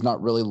point where he's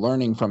not really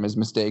learning from his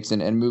mistakes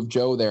and move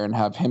Joe there and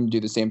have him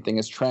do the same thing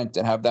as Trent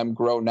and have them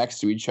grow next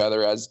to each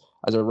other as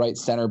a right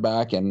center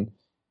back and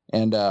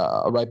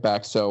a right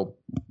back. So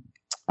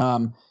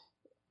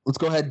let's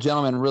go ahead,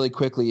 gentlemen, really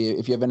quickly.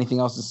 If you have anything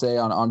else to say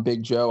on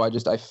Big Joe,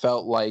 I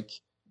felt like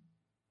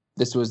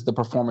this was the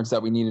performance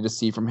that we needed to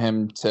see from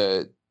him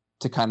to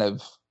kind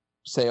of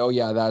say, oh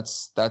yeah,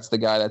 that's the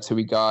guy, that's who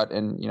we got.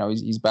 And,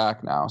 he's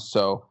back now.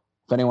 So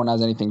if anyone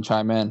has anything,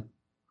 chime in.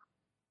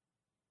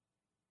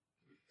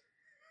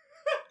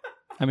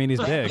 I mean,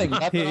 he's big.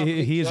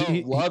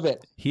 Love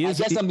it. I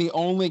guess I'm the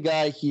only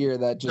guy here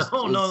that just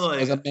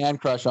has a man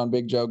crush on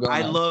Big Joe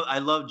Gomez. I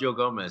love Joe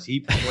Gomez.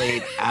 He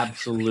played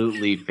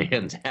absolutely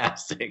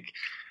fantastic.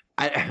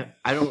 I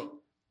don't.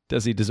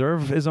 Does he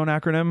deserve his own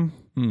acronym?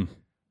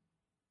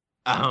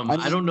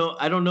 I don't know.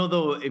 I don't know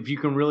though if you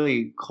can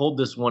really hold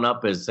this one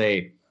up as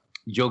say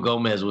Joe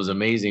Gomez was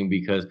amazing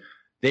because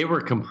they were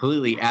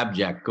completely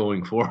abject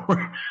going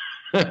forward.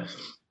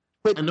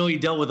 But I know he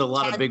dealt with a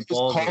lot of big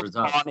balls over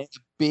time. It's a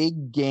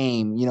big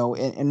game,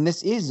 and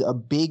this is a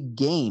big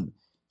game.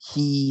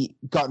 He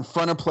got in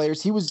front of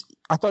players.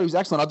 I thought he was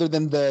excellent, other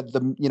than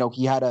the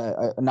he had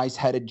a nice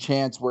headed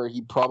chance where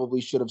he probably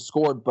should have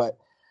scored. But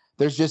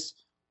there's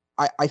just,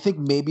 I think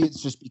maybe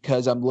it's just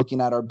because I'm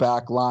looking at our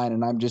back line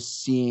and I'm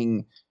just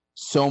seeing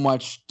so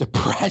much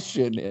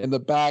depression in the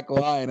back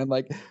line. And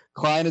like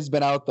Klein has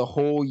been out the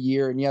whole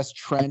year. And yes,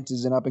 Trent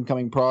is an up and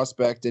coming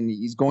prospect and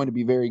he's going to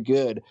be very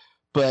good.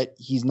 But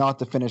he's not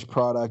the finished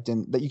product.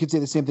 And that you could say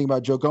the same thing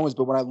about Joe Gomez.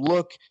 But when I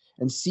look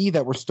and see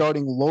that we're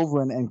starting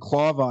Lovren and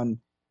Klavan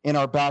in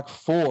our back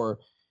four,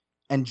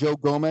 and Joe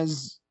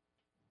Gomez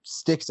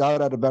sticks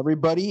out of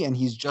everybody, and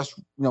he's just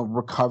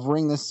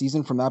recovering this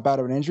season from that bad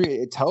of an injury,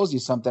 it tells you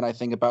something, I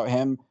think, about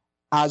him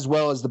as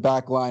well as the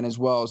back line as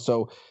well.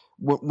 So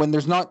when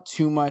there's not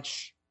too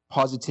much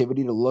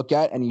positivity to look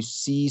at, and you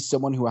see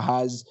someone who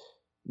has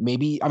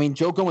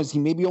Joe Gomez, he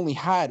maybe only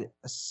had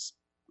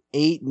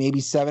 8, maybe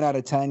 7 out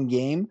of 10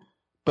 game,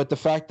 but the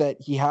fact that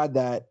he had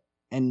that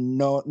and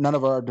none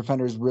of our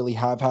defenders really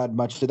have had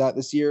much of that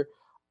this year,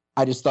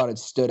 I just thought it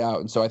stood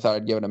out, and so I thought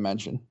I'd give it a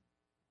mention.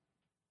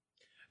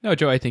 No,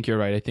 Joe, I think you're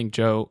right. I think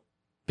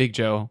Big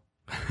Joe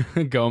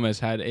Gomez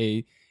had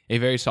a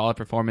very solid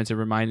performance. It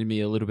reminded me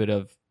a little bit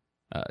of,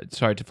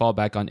 sorry to fall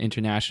back on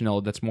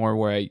international. That's more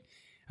where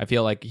I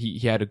feel like he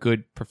had a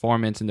good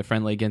performance in the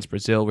friendly against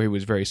Brazil where he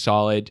was very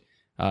solid.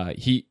 I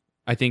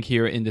think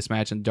here in this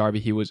match in Derby,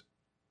 he was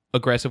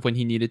aggressive when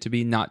he needed to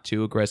be, not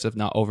too aggressive,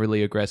 not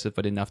overly aggressive,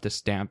 but enough to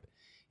stamp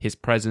his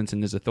presence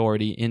and his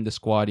authority in the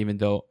squad, even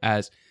though,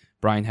 as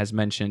Brian has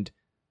mentioned,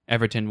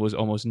 Everton was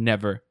almost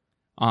never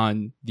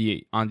on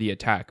the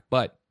attack,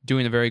 but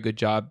doing a very good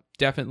job.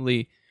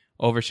 Definitely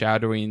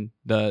overshadowing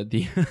the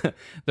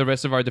the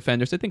rest of our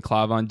defenders. I think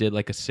Klavan did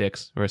like a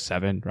 6 or a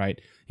 7, right?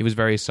 He was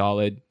very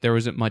solid. There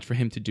wasn't much for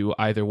him to do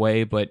either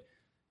way, but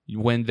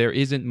when there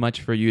isn't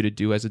much for you to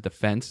do as a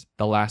defense,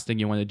 the last thing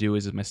you want to do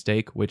is a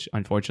mistake, which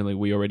unfortunately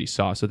we already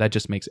saw. So that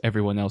just makes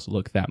everyone else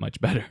look that much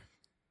better.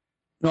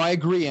 No, I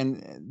agree.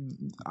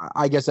 And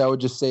I guess I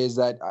would just say is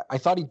that I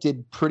thought he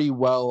did pretty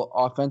well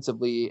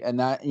offensively, and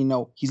that,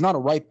 he's not a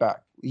right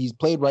back. He's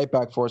played right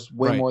back for us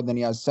way more than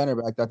he has center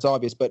back. That's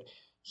obvious, but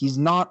he's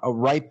not a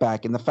right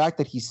back. And the fact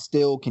that he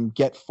still can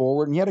get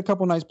forward, and he had a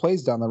couple nice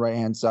plays down the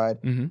right-hand side.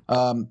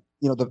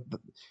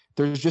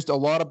 There's just a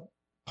lot of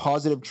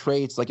positive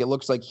traits. Like, it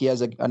looks like he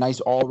has a nice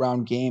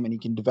all-around game, and he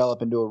can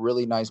develop into a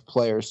really nice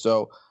player.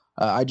 So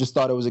I just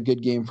thought it was a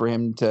good game for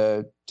him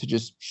to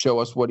just show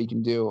us what he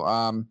can do.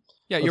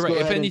 Yeah, you're right.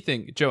 If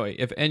anything, Joey,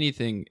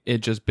 it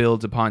just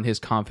builds upon his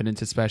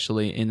confidence,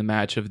 especially in a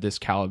match of this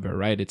caliber,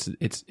 right?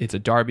 It's a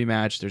derby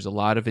match. There's a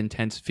lot of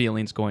intense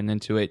feelings going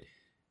into it.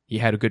 He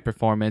had a good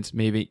performance,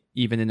 maybe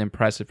even an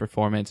impressive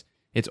performance.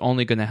 It's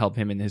only going to help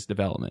him in his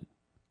development.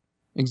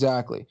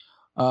 Exactly.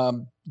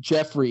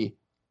 Jeffrey,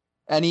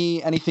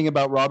 anything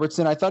about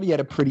Robertson? I thought he had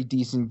a pretty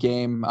decent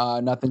game.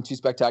 Nothing too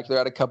spectacular.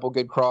 Had a couple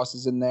good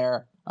crosses in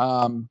there.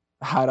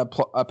 Had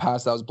a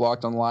pass that was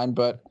blocked on the line,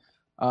 but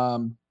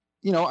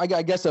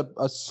I guess a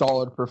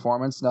solid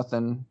performance.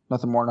 Nothing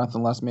more,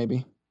 nothing less,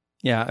 maybe.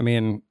 Yeah, I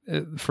mean,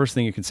 the first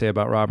thing you can say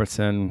about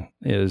Robertson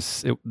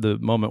is the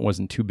moment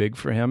wasn't too big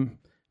for him,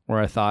 where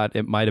I thought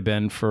it might have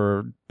been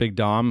for Big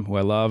Dom, who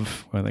I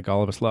love, who I think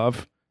all of us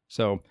love.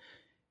 So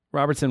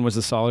Robertson was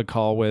a solid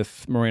call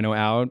with Moreno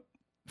out.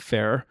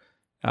 Fair.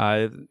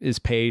 His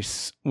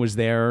pace was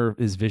there.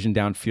 His vision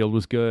downfield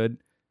was good.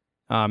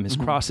 His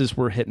crosses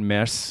were hit and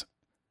miss.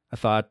 I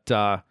thought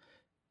the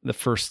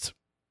first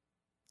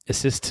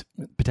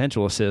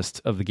potential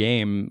assist of the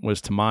game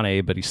was to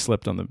Mane, but he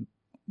slipped on the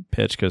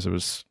pitch because it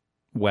was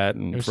wet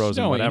and frozen,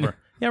 snowing. Whatever.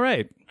 Yeah,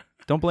 right.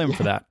 Don't blame him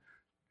for that.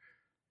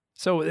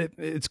 So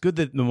it's good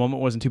that the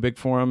moment wasn't too big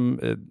for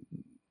him.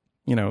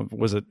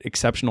 Was it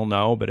exceptional?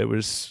 No, but it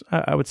was,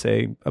 I would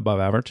say, above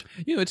average.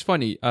 It's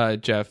funny,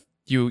 Jeff,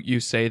 you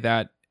say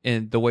that,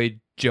 and the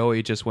way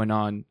Joey just went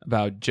on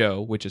about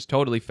Joe, which is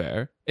totally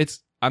fair.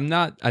 I'm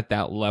not at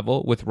that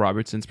level with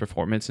Robertson's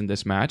performance in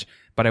this match,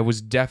 but I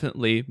was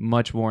definitely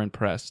much more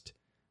impressed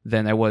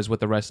than I was with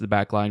the rest of the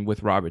back line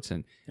with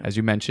Robertson. As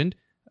you mentioned,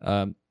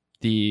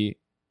 the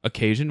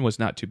occasion was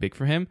not too big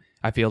for him.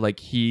 I feel like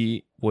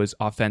he was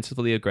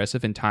offensively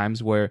aggressive in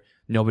times where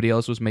nobody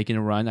else was making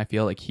a run. I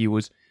feel like he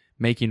was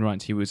making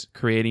runs. He was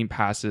creating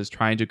passes,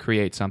 trying to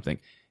create something.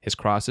 His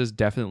crosses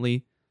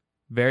definitely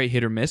very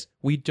hit or miss.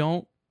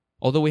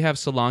 Although we have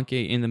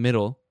Solanke in the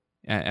middle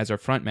as our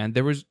front man,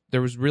 there was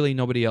really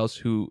nobody else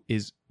who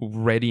is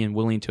ready and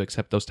willing to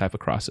accept those type of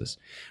crosses,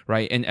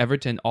 right? And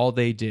Everton, all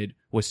they did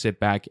was sit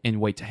back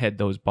and wait to head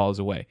those balls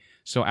away.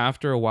 So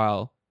after a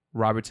while,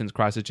 Robertson's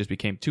crosses just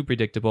became too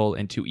predictable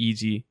and too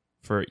easy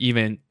for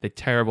even the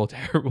terrible,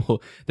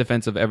 terrible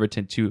defense of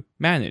Everton to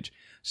manage.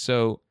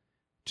 So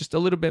just a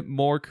little bit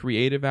more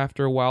creative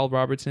after a while,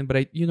 Robertson.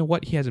 But you know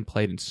what? He hasn't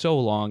played in so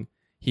long.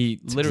 He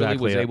literally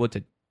was able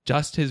to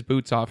dust his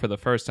boots off for the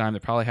first time. They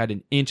probably had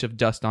an inch of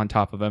dust on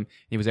top of him.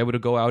 He was able to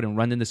go out and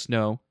run in the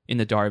snow in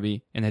the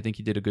derby, and I think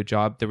he did a good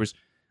job. There was,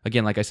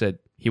 again, like I said,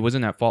 he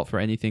wasn't at fault for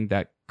anything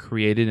that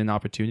created an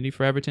opportunity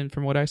for Everton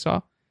from what I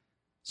saw.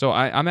 So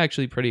I'm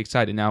actually pretty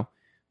excited. Now,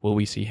 will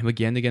we see him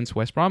again against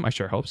West Brom? I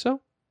sure hope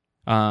so.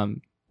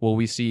 Will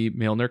we see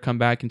Milner come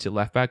back into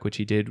left back, which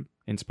he did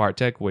in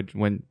Spartak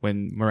when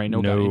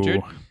Moreno got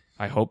injured?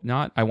 I hope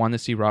not. I want to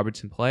see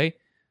Robertson play.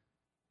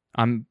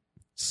 I'm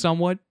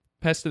somewhat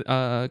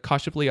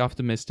cautiously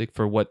optimistic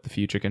for what the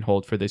future can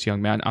hold for this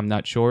young man. I'm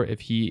not sure if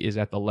he is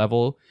at the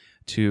level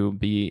to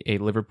be a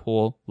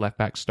Liverpool left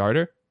back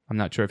starter. I'm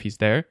not sure if he's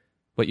there,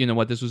 but you know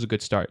what? This was a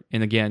good start.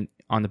 And again,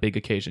 on the big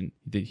occasion,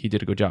 he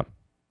did a good job.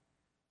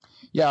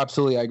 Yeah,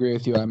 absolutely. I agree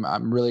with you.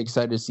 I'm really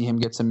excited to see him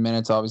get some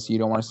minutes. Obviously, you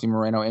don't want to see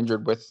Moreno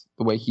injured with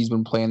the way he's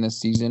been playing this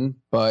season,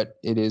 but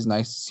it is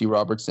nice to see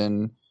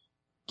Robertson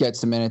get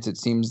some minutes. It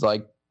seems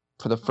like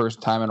for the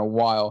first time in a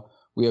while,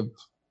 we have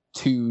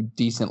two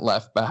decent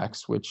left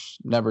backs, which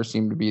never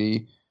seemed to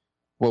be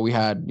what we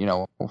had,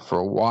 for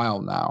a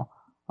while now.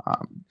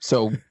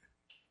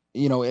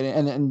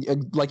 And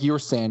like you were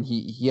saying,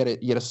 he had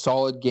a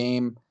solid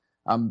game.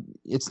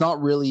 It's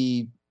not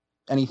really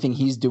anything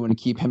he's doing to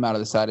keep him out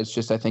of the side. It's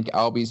just, I think,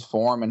 Albi's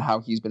form and how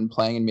he's been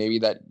playing, and maybe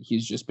that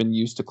he's just been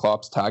used to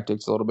Klopp's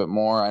tactics a little bit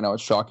more. I know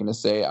it's shocking to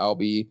say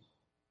Albi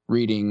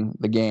reading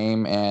the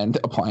game and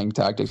applying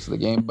tactics to the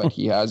game, but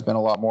he has been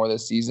a lot more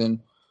this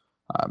season.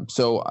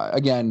 So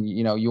again,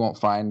 you won't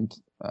find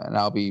an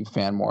Albi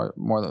fan more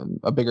than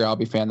a bigger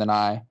Albi fan than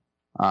I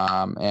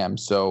am.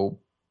 So,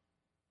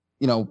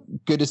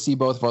 good to see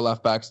both of our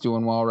left backs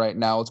doing well right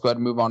now. Let's go ahead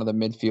and move on to the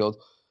midfield.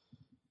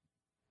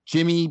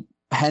 Jimmy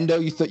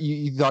Hendo,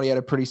 you thought he had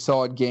a pretty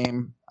solid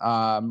game.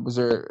 I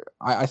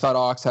thought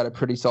Ox had a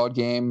pretty solid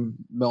game.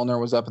 Milner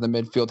was up in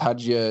the midfield. How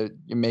did you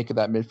make of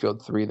that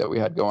midfield three that we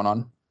had going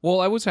on? Well,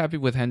 I was happy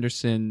with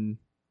Henderson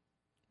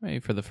maybe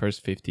for the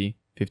first 50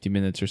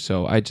 minutes or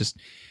so.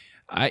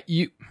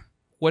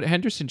 What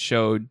Henderson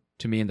showed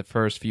to me in the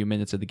first few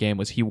minutes of the game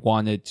was he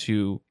wanted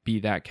to be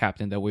that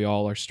captain that we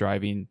all are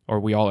striving, or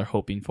we all are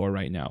hoping for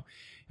right now.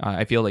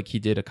 I feel like he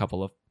did a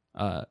couple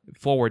of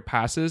forward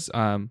passes.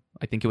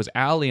 I think it was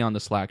Ali on the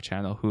Slack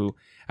channel who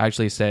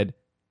actually said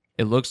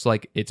it looks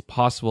like it's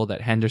possible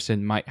that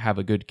Henderson might have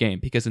a good game,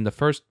 because in the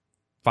first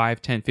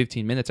 5, 10,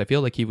 15 minutes, I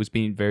feel like he was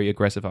being very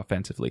aggressive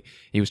offensively.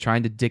 He was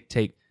trying to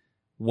dictate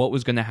what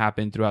was going to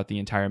happen throughout the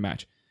entire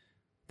match.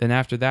 Then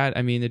after that,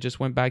 I mean, it just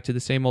went back to the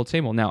same old,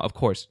 same old. Now, of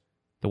course,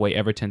 the way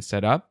Everton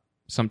set up,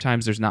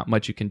 sometimes there's not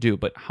much you can do.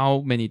 But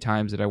how many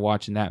times did I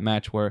watch in that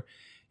match where,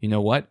 you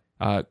know what,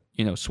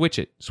 switch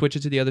it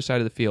to the other side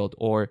of the field,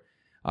 or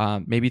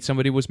maybe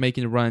somebody was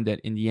making a run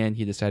that in the end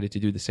he decided to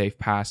do the safe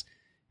pass,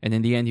 and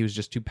in the end he was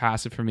just too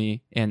passive for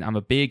me. And I'm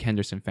a big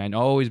Henderson fan,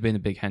 always been a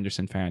big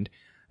Henderson fan,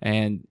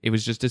 and it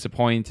was just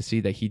disappointing to see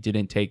that he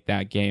didn't take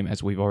that game,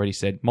 as we've already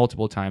said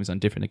multiple times on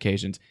different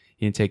occasions.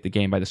 He didn't take the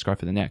game by the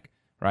scruff of the neck,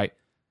 right?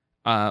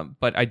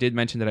 But I did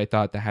mention that I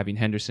thought that having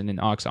Henderson and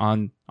Ox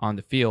on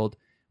the field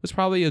was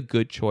probably a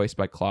good choice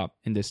by Klopp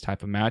in this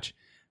type of match.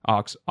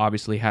 Ox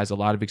obviously has a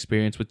lot of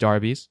experience with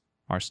derbies,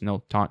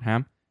 Arsenal,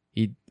 Tottenham.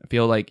 I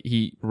feel like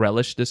he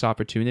relished this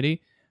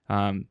opportunity.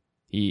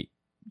 He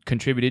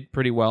contributed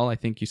pretty well. I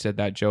think you said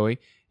that, Joey.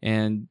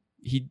 And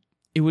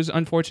it was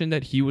unfortunate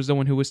that he was the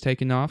one who was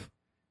taken off.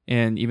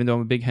 And even though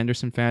I'm a big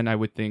Henderson fan, I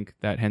would think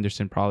that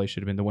Henderson probably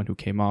should have been the one who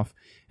came off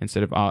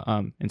instead of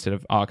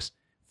Ox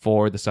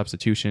for the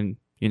substitution.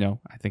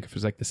 I think it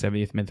was like the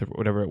 70th minute or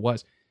whatever it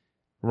was.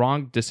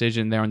 Wrong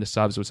decision there on the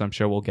subs, which I'm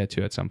sure we'll get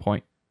to at some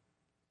point.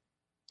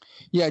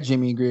 Yeah,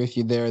 Jimmy, agree with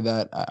you there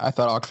that I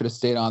thought Ox should have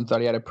stayed on.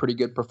 Thought he had a pretty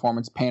good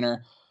performance.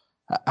 Painter,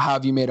 how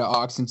have you made of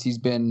Ox since he's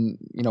been,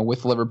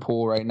 with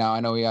Liverpool right now? I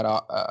know he had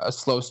a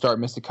slow start,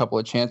 missed a couple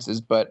of chances,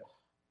 but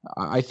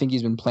I think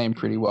he's been playing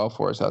pretty well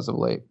for us as of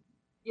late.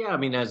 Yeah, I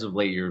mean, as of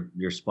late,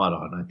 you're spot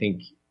on. I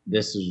think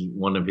this is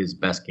one of his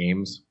best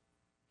games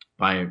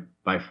by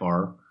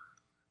far.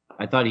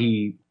 I thought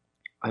he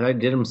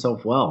did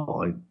himself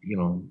well.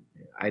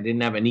 I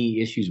didn't have any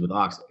issues with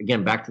Ox.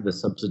 Again, back to the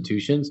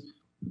substitutions.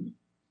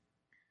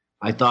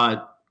 I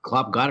thought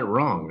Klopp got it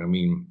wrong. I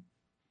mean,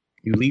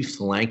 you leave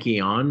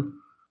Solanke on.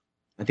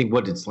 I think,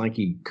 what did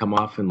Solanke come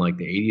off in like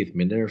the 80th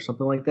minute or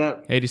something like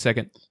that?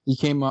 82nd. He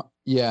came up,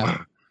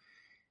 yeah.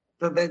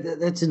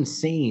 That's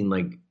insane.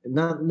 Like,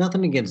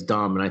 nothing against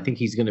Dom, and I think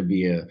he's going to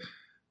be a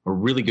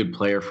really good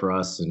player for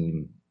us.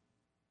 And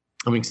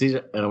I'm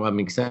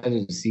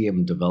excited to see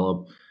him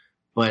develop.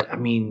 But I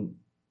mean,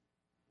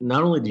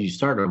 not only did you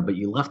start him, but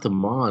you left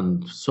him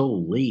on so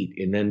late,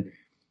 and then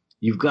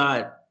you've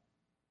got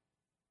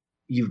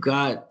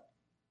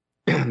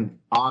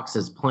Ox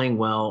is playing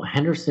well.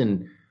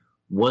 Henderson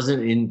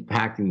wasn't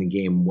impacting the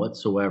game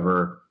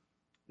whatsoever.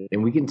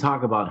 And we can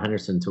talk about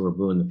Henderson until we're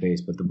blue in the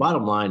face, but the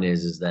bottom line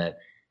is that,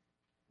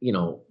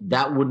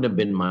 that wouldn't have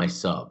been my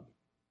sub,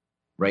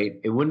 right?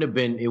 It wouldn't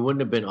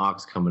have been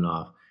Ox coming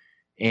off.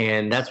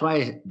 And that's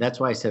why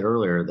I said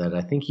earlier that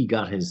I think he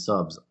got his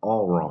subs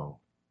all wrong.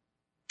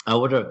 I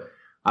would have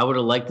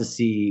liked to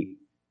see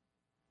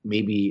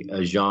maybe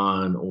a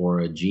Jean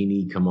or a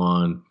Genie come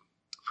on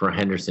for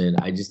Henderson.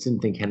 I just didn't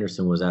think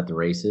Henderson was at the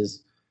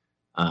races.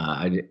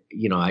 I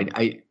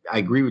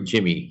agree with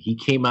Jimmy. He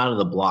came out of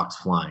the blocks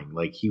flying.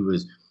 Like he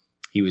was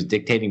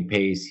dictating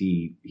pace.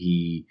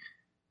 He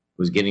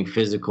was getting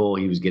physical.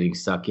 He was getting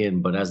stuck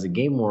in. But as the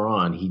game wore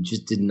on, he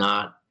just did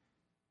not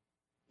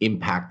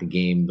impact the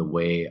game the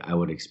way I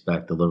would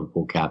expect the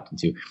Liverpool captain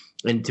to.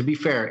 And to be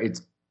fair,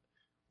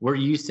 we're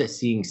used to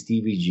seeing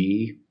Stevie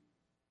G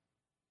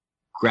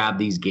grab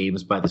these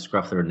games by the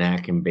scruff of their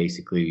neck and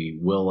basically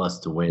will us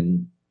to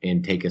win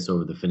and take us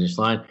over the finish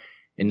line.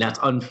 And that's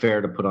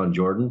unfair to put on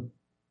Jordan.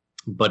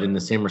 But in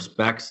the same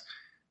respects,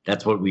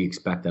 that's what we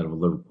expect out of a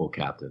Liverpool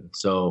captain.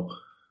 So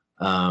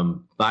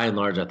by and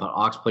large, I thought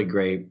Ox played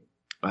great.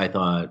 I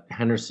thought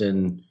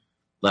Henderson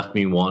left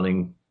me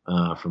wanting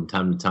from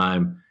time to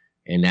time,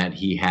 and that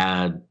he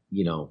had,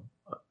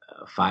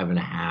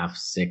 5.5,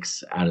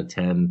 6 out of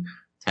 10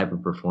 type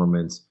of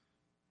performance.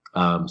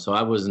 So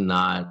I was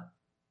not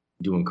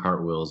doing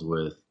cartwheels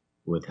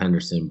with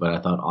Henderson, but I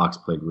thought Ox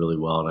played really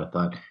well.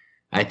 And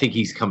I think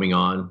he's coming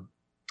on,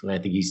 and I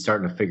think he's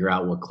starting to figure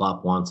out what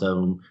Klopp wants of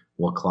him,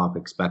 what Klopp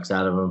expects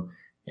out of him.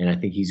 And I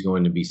think he's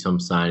going to be some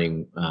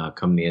signing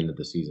come the end of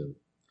the season.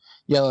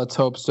 Yeah, let's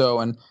hope so.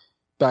 And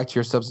back to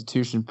your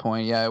substitution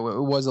point, yeah, it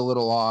was a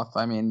little off.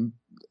 I mean,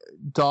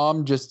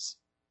 Dom just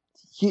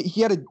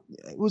he had it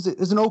was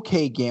an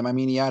okay game. I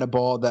mean, he had a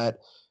ball that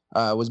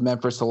was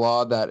meant for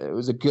Salah, that it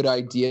was a good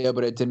idea,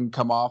 but it didn't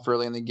come off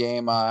early in the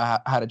game.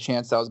 Had a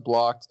chance that was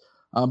blocked.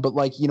 But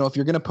if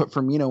you're going to put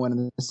Firmino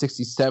in the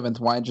 67th,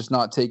 why just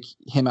not take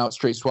him out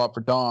straight swap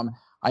for Dom?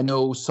 I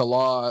know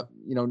Salah,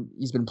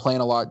 he's been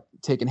playing a lot,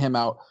 taking him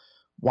out.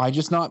 Why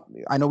just not?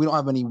 I know we don't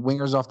have any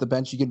wingers off the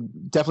bench. You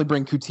could definitely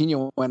bring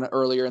Coutinho in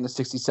earlier in the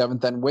 67th,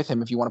 then with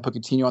him if you want to put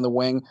Coutinho on the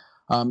wing.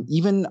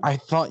 Even I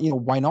thought,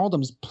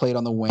 Wijnaldum's played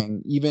on the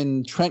wing.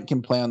 Even Trent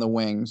can play on the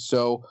wing.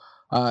 So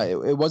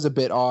it was a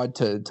bit odd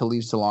to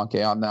leave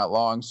Solanke on that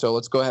long. So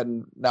let's go ahead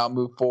and now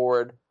move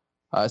forward.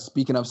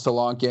 Speaking of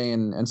Solanke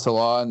and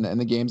Salah and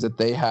the games that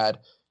they had,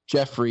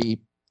 Jeffrey,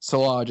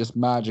 Salah just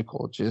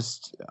magical,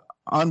 just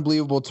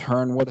unbelievable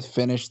turn. What a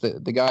finish.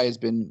 The guy has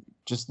been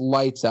just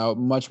lights out,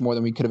 much more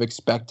than we could have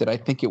expected. I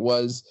think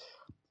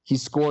he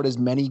scored as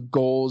many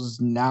goals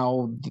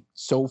now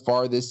so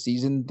far this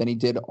season than he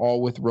did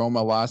all with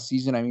Roma last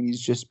season. I mean,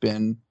 he's just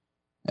been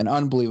an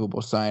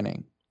unbelievable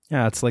signing.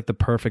 Yeah, it's like the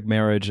perfect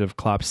marriage of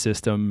Klopp's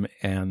system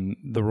and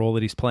the role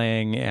that he's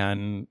playing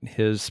and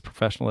his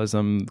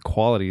professionalism,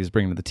 quality he's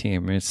bringing to the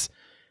team. I mean, it's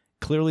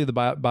clearly the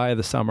buy of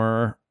the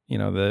summer,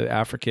 the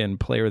African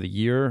Player of the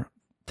Year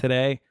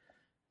today.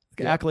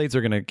 Yeah. Accolades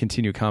are going to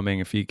continue coming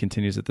if he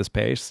continues at this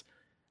pace.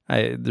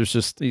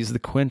 He's the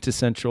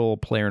quintessential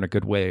player in a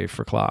good way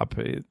for Klopp.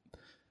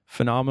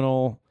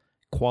 Phenomenal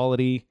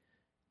quality.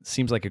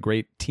 Seems like a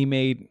great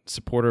teammate,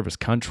 supporter of his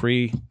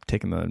country,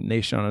 taking the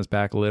nation on his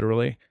back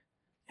literally.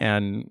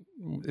 And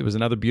it was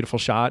another beautiful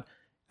shot.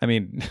 I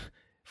mean,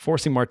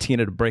 forcing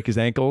Martina to break his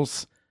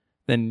ankles,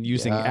 then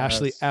using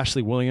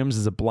Ashley Williams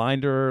as a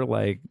blinder,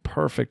 like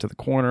perfect to the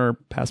corner,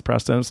 past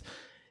Preston's.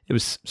 It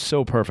was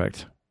so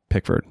perfect.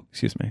 Pickford,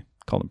 excuse me,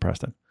 called him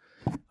Preston.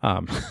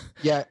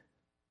 Yeah.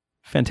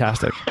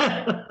 Fantastic.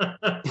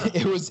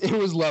 It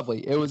was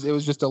lovely. It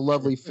was just a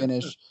lovely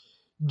finish.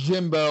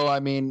 Jimbo, I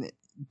mean,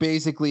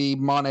 basically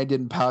Mane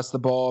didn't pass the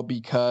ball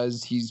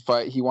because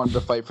he wanted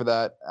to fight for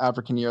that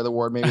African Year of the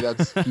Award. Maybe he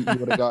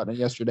would have gotten it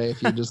yesterday if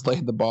he just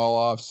laid the ball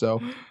off.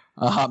 So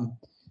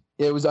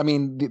it was, I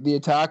mean, the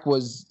attack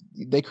was,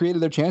 they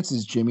created their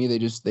chances, Jimmy.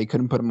 They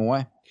couldn't put them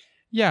away.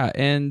 Yeah.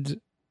 And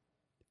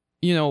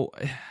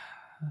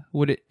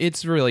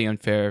it's really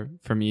unfair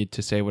for me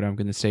to say what I'm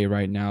going to say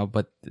right now,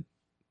 but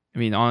I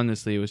mean,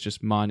 honestly, it was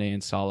just Mane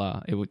and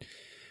Salah.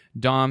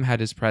 Dom had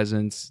his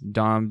presence.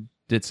 Dom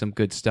did some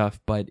good stuff,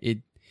 but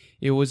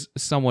it was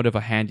somewhat of a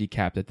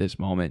handicap at this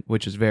moment,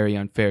 which is very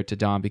unfair to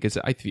Dom because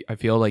I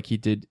feel like he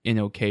did an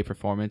okay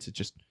performance. He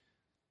just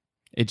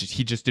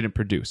didn't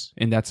produce,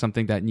 and that's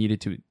something that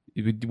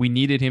we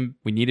needed him.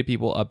 We needed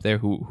people up there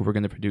who were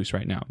going to produce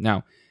right now.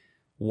 Now,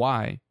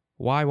 why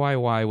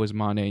was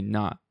Mane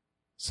not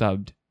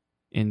subbed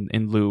in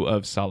lieu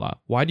of Salah?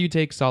 Why do you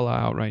take Salah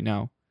out right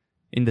now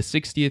in the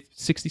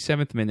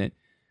 67th minute?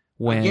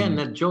 When again,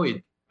 that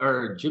Joey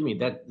or Jimmy,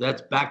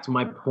 that's back to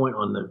my point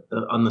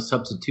on the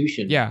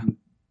substitution. Yeah,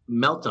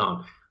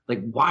 meltdown.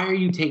 Like, why are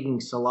you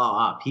taking Salah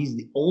off? He's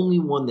the only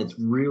one that's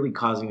really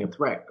causing a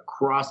threat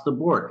across the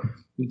board.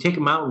 You take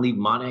him out and leave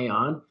Mane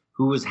on,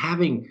 who was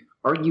having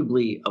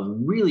arguably a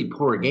really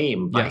poor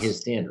game by his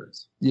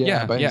standards.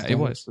 Yeah, it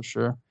was for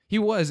sure. He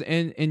was,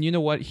 and you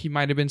know what? He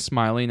might have been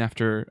smiling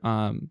after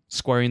not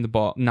squaring the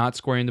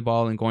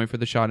ball and going for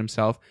the shot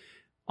himself.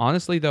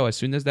 Honestly, though, as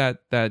soon as that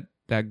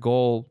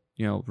goal,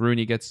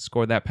 Rooney gets to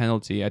score that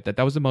penalty. That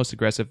was the most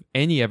aggressive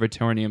any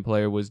Evertonian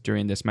player was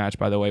during this match,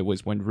 by the way,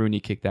 was when Rooney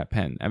kicked that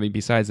pen. I mean,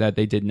 besides that,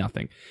 they did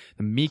nothing.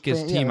 The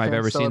meekest team I've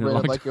ever seen in a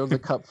long time. Like it was a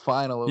cup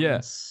final. It was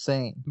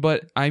insane.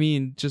 But, I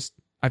mean,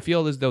 I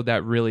feel as though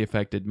that really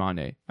affected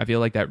Mane. I feel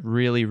like that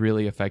really,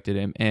 really affected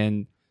him.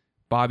 And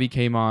Bobby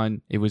came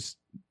on. It was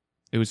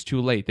too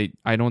late.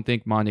 I don't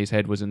think Mane's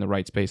head was in the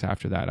right space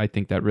after that. I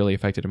think that really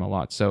affected him a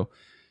lot. So,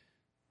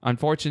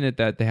 unfortunate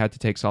that they had to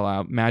take Salah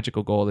out.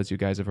 Magical goal, as you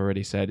guys have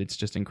already said. It's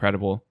just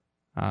incredible.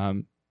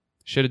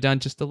 Should have done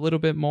just a little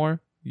bit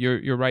more.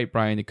 You're right,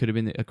 Brian. It could have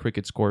been a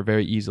cricket score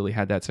very easily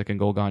had that second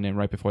goal gone in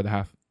right before the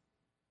half.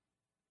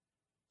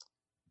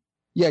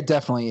 Yeah,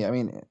 definitely. I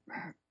mean,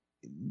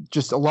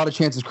 just a lot of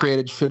chances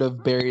created. Should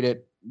have buried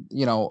it.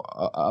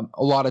 A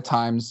lot of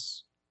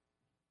times.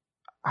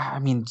 I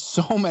mean,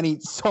 so many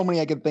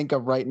I can think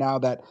of right now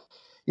that,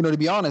 to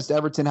be honest,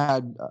 Everton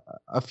had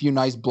a few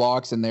nice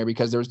blocks in there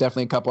because there was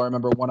definitely a couple. I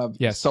remember one of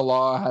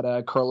Salah had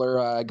a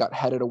curler, got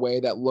headed away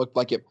that looked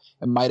like it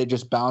might have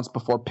just bounced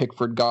before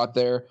Pickford got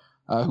there,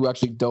 who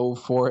actually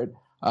dove for it.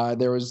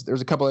 There was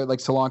a couple of, like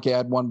Solanke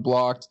had one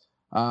blocked.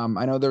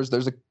 I know there's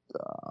a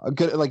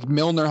good, like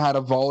Milner had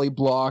a volley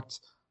blocked.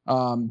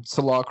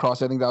 Salah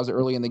crossed. I think that was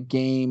early in the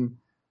game.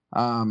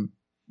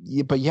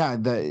 You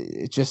got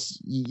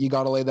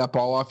to lay that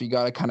ball off. You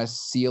got to kind of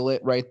seal it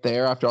right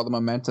there after all the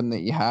momentum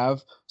that you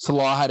have.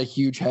 Salah had a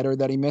huge header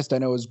that he missed. I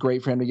know it was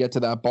great for him to get to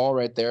that ball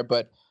right there,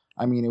 but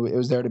I mean, it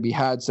was there to be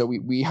had. So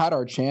we had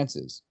our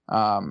chances.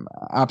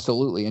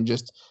 Absolutely. And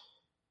just,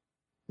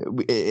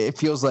 it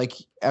feels like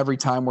every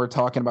time we're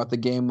talking about the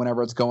game,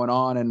 whenever it's going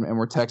on and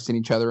we're texting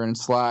each other in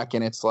Slack,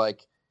 and it's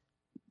like,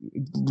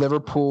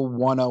 Liverpool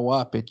 1-0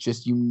 up. It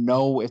just,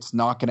 it's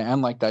not going to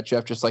end like that,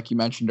 Jeff. Just like you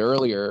mentioned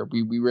earlier,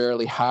 we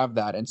rarely have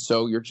that. And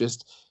so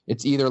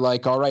it's either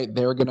like, all right,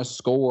 they're going to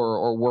score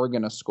or we're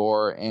going to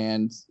score.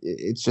 And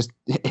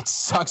it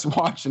sucks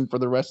watching for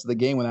the rest of the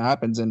game when that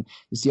happens. And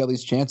you see all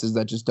these chances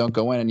that just don't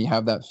go in, and you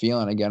have that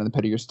feeling again in the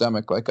pit of your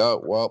stomach, like,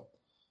 oh, well,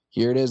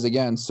 here it is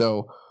again.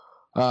 So,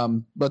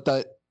 but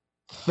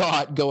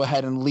thought go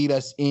ahead and lead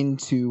us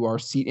into our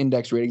seat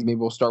index ratings. Maybe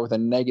we'll start with a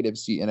negative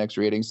seat index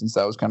rating since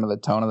that was kind of the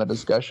tone of the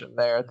discussion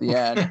there at the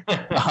end.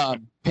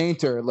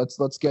 Painter,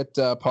 let's get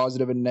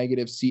positive and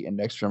negative seat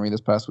index from you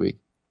this past week.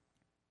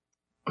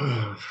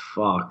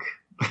 Fuck.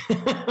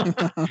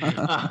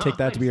 Take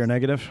that to be your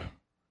negative.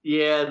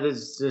 Yeah,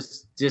 there's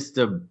just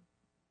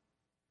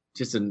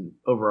an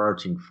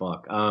overarching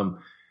fuck.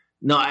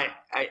 No, I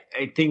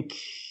think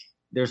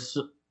there's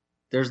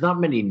not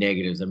many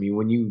negatives. I mean,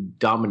 when you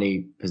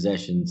dominate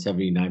possession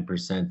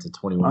 79% to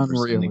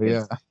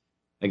 21%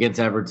 against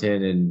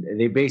Everton, and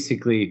they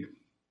basically,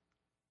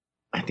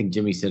 I think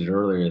Jimmy said it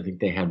earlier, I think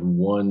they had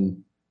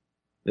one,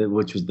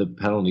 which was the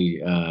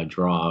penalty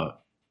draw,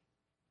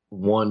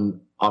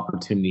 one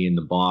opportunity in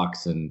the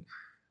box, and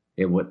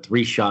it went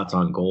 3 shots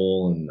on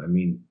goal. And I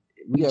mean,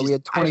 we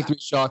had 23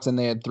 shots and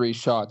they had 3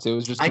 shots. It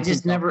was just I've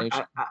just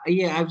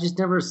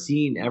never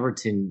seen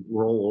Everton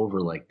roll over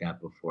like that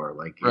before,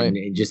 like right.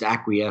 and just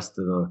acquiesce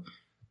to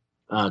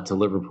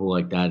Liverpool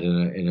like that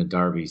in a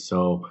derby.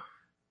 So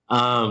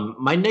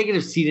my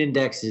negative seat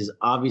index is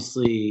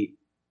obviously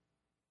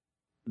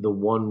the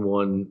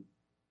 1-1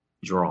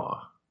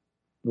 draw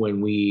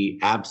when we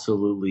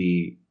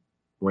absolutely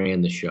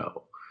ran the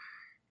show.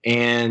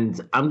 And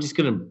I'm just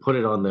going to put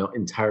it on the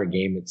entire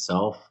game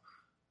itself.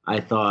 I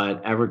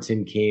thought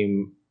Everton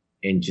came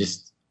and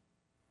just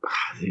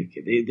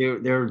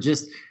they're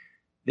just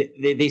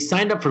they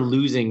signed up for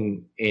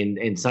losing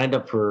and signed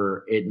up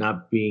for it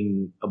not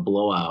being a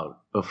blowout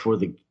before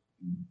the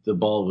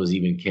ball was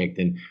even kicked.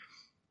 And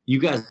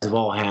you guys have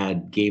all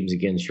had games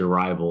against your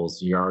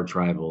rivals, your arch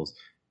rivals.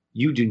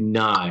 You do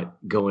not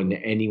go into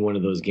any one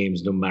of those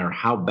games, no matter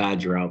how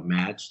bad you're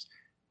outmatched,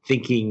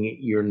 thinking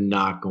you're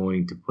not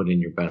going to put in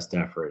your best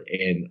effort.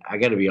 And I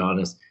got to be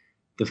honest,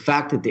 the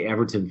fact that the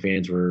Everton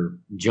fans were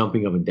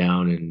jumping up and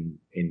down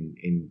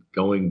and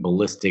going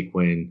ballistic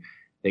when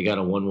they got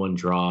a 1-1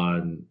 draw,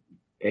 and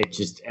it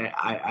just,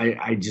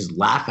 I just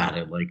laugh at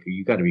it. Like,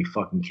 you got to be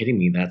fucking kidding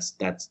me. That's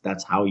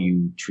how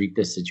you treat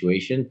this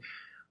situation.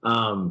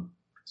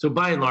 So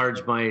by and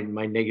large, my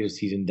negative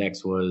seat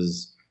index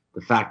was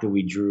the fact that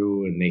we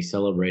drew and they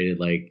celebrated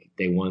like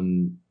they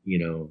won,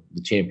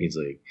 the Champions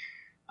League.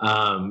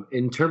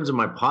 In terms of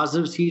my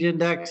positive seat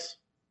index,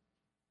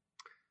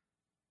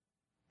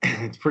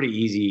 it's pretty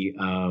easy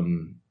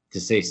to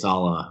say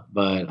Salah,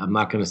 but I'm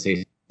not going to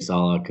say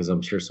Salah because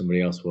I'm sure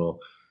somebody else will.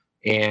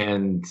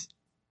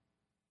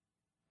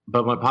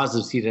 But my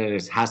positive seat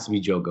index has to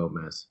be Joe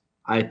Gomez.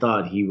 I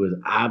thought he was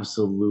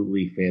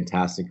absolutely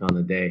fantastic on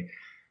the day.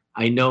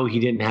 I know he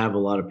didn't have a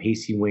lot of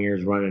pacey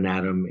wingers running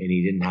at him, and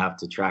he didn't have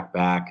to track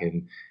back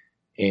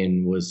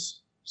and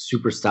was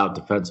super stout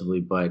defensively,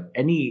 but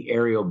any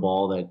aerial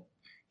ball that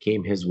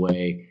came his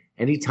way,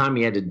 anytime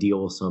he had to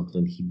deal with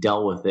something, he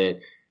dealt with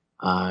it.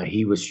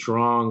 He was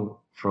strong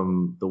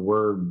from the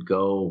word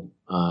go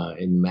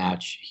in the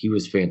match. He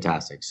was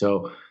fantastic.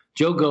 So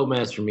Joe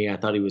Gomez, for me, I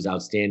thought he was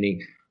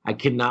outstanding. I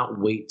cannot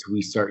wait till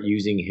we start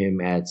using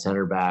him at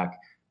center back.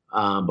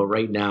 But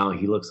right now,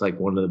 he looks like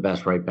one of the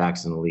best right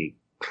backs in the league.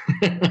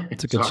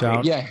 It's a good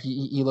shout. Yeah,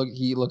 he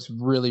looks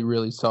really,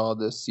 really solid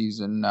this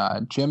season.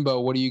 Jimbo,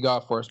 what do you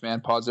got for us,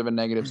 man? Positive and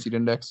negative seat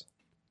index?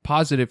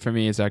 Positive for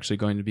me is actually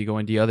going to be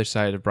going the other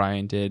side of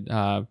Brian did.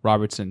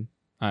 Robertson.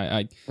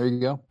 There you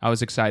go. I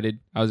was excited.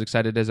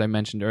 As I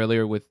mentioned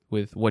earlier, with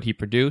what he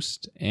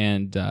produced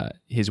and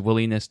his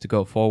willingness to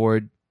go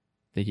forward.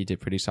 That he did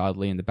pretty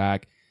solidly in the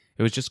back.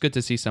 It was just good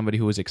to see somebody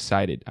who was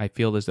excited. I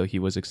feel as though he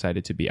was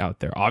excited to be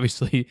out there.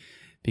 Obviously,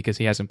 because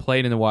he hasn't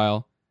played in a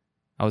while,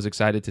 I was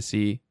excited to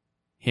see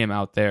him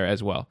out there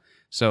as well.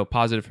 So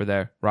positive for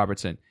there,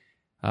 Robertson.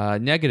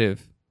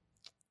 Negative.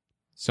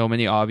 So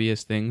many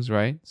obvious things,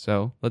 right?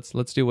 So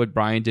let's do what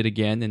Brian did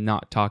again and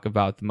not talk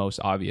about the most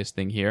obvious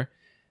thing here.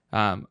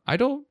 I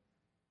don't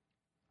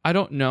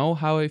know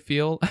how I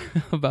feel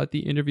about the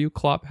interview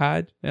Klopp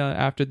had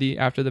after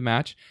the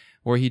match,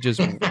 where he just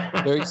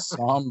very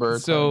somber.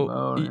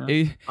 So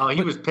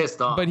he was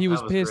pissed off, but he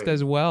was pissed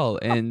as well,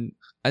 and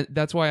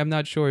that's why I'm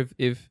not sure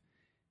if.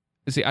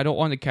 See, I don't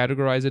want to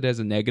categorize it as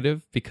a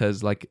negative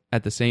because, like,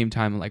 at the same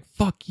time, I'm like,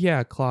 fuck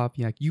yeah, Klopp,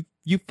 yeah,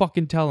 you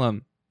fucking tell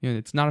him,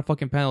 it's not a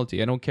fucking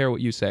penalty. I don't care what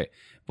you say,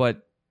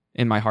 but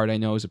in my heart, I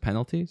know it's a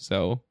penalty.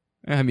 So,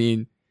 I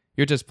mean,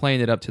 you're just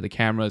playing it up to the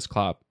cameras,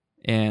 Klopp,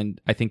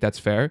 and I think that's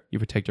fair. You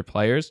protect your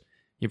players,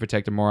 you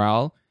protect their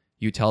morale,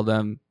 you tell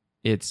them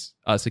it's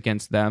us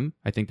against them.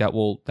 I think that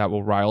will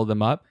rile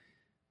them up,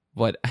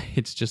 but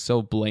it's just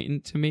so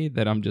blatant to me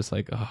that I'm just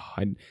like,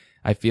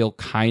 I feel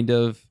kind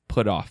of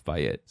put off by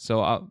it.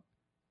 So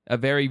a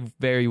very,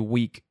 very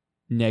weak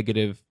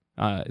negative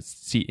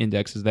seat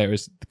index is there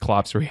is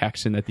Klopp's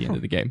reaction at the end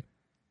of the game.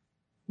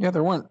 Yeah,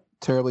 there weren't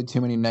terribly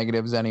too many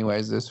negatives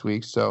anyways this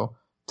week, so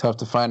tough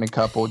to find a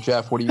couple.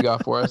 Jeff, what do you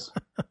got for us?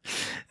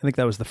 I think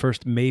that was the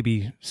first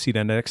maybe seat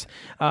index.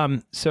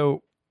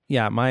 So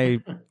yeah, my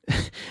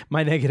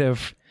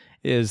negative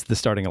is the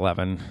starting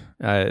 11.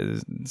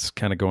 It's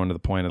kind of going to the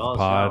point of the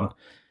pod.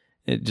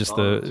 It just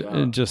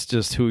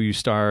just who you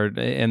start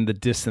and the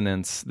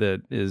dissonance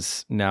that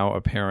is now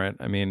apparent.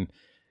 I mean,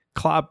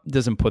 Klopp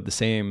doesn't put the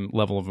same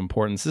level of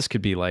importance. This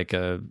could be like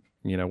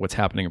what's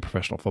happening in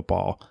professional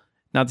football.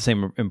 Not the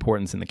same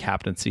importance in the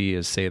captaincy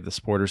as, say, the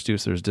supporters do,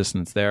 so there's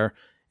distance there.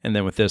 And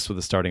then with the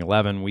starting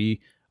 11,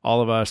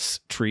 all of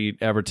us treat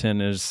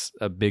Everton as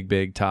a big,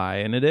 big tie,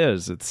 and it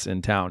is. It's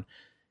in town.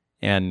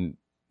 And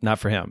not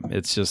for him.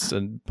 It's just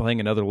playing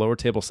another lower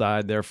table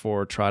side,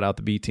 therefore trot out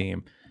the B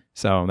team.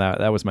 So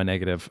that was my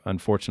negative,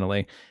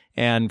 unfortunately.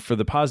 And for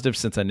the positive,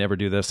 since I never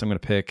do this, I'm going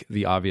to pick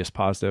the obvious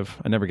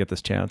positive. I never get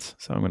this chance,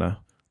 so I'm going to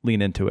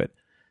lean into it.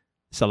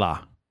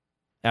 Salah,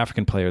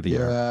 African Player of the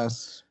Year.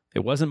 Yes.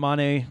 It wasn't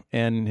Mane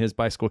and his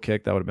bicycle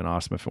kick. That would have been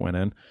awesome if it went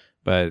in.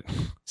 But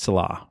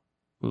Salah.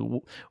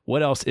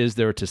 What else is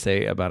there to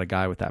say about a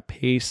guy with that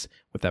pace,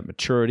 with that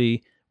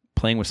maturity,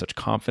 playing with such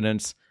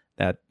confidence,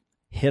 that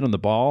hit on the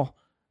ball,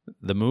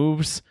 the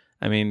moves?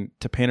 I mean,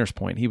 to Painter's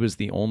point, he was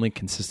the only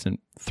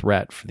consistent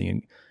threat for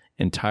the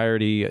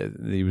entirety.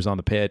 He was on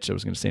the pitch. I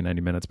was going to say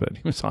 90 minutes, but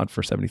he was on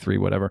for 73,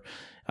 whatever.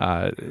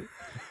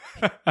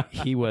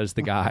 He was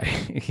the guy.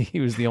 He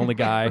was the only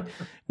guy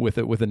with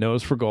a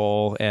nose for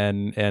goal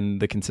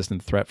and the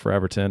consistent threat for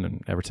Everton.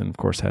 And Everton, of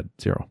course, had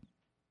 0.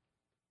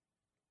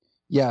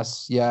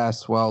 Yes,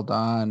 well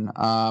done.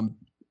 I'm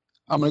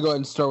going to go ahead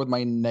and start with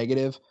my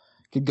negative.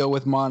 Could go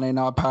with Mane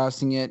not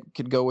passing it.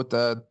 Could go with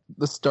the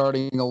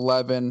starting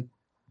 11.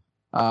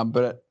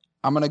 But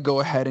I'm going to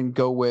go ahead and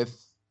go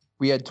with,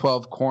 we had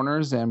 12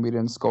 corners and we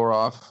didn't score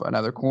off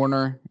another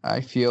corner.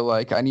 I feel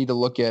like I need to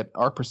look at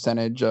our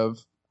percentage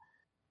of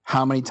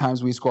how many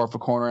times we score off a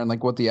corner and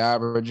like what the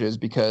average is,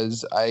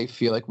 because I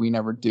feel like we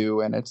never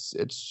do. And it's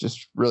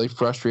just really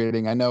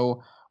frustrating. I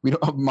know we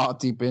don't have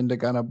Matip in to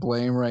kind of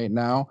blame right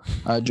now.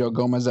 Joe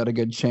Gomez had a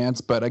good chance.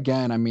 But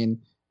again, I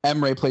mean,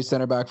 Emre plays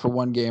center back for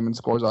one game and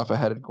scores off a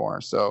headed corner.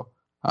 So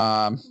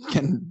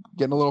getting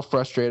a little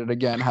frustrated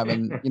again,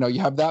 having, you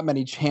have that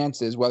many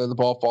chances, whether the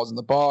ball falls in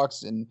the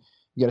box and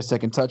you get a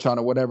second touch on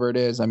it, whatever it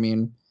is. I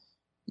mean,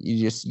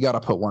 you got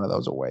to put one of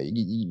those away.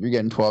 You're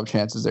getting 12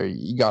 chances there.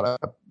 You got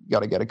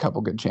to get a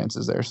couple good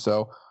chances there.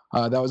 So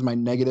that was my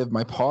negative.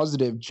 My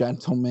positive,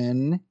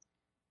 gentlemen.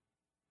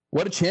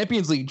 What a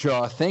Champions League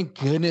draw. Thank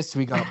goodness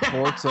we got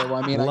Porto.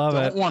 I mean, I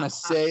don't want to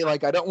say,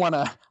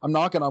 I'm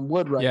knocking on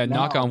wood right now. Yeah,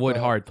 knock on wood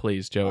hard,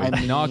 please, Joey. I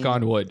mean, knock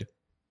on wood.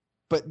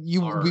 But we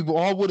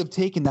all would have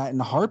taken that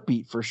in a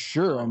heartbeat for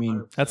sure. I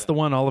mean, that's the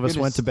one all of us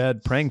went to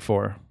bed praying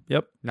for.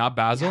 Yep. Not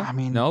Basel? Yeah, I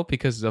mean, no,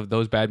 because of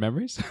those bad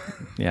memories?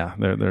 Yeah,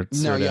 they're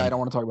no, yeah, I don't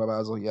want to talk about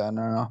Basel. Yeah,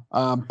 no.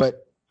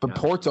 But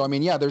Porto, I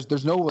mean, yeah,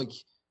 there's no like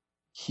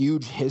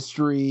huge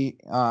history,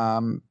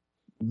 no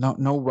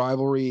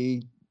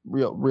rivalry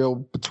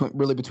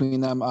between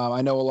them.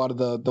 I know a lot of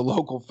the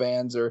local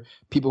fans or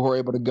people who are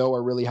able to go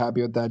are really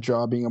happy with that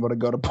draw, being able to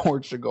go to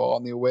Portugal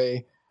on the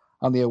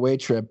away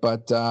trip.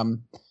 But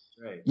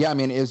right. Yeah, I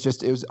mean,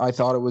 I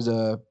thought it was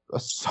a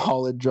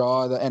solid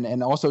draw,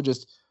 and also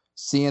just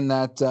seeing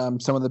that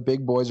some of the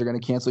big boys are going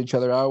to cancel each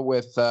other out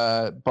with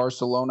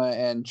Barcelona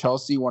and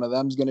Chelsea. One of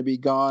them's going to be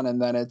gone,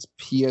 and then it's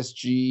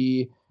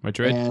PSG,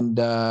 Madrid, and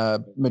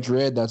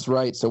Madrid. That's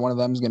right. So one of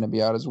them's going to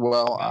be out as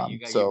well. You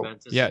got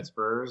Juventus and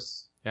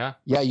Spurs. Yeah,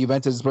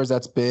 Juventus and Spurs.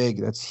 That's big.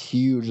 That's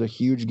huge. A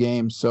huge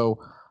game. So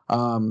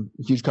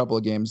huge couple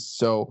of games.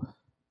 So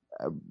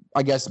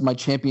I guess my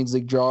Champions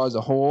League draw as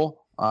a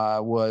whole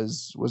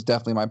was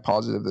definitely my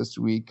positive this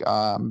week.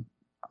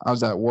 I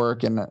was at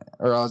work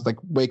or I was like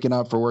waking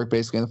up for work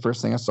basically, and the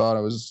first thing I saw,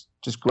 it was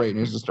just great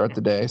news to start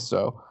the day.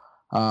 So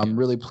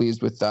really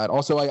pleased with that.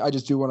 Also, I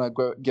just do want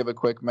to give a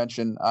quick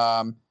mention.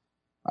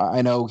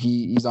 I know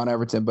he's on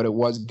Everton, but it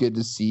was good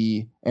to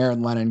see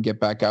Aaron Lennon get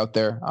back out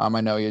there.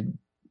 I know he had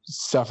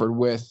suffered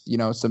with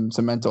some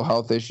mental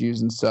health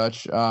issues and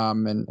such,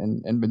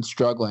 and been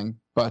struggling,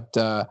 but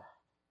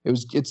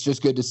it's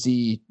just good to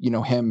see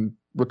him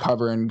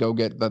recover and go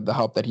get the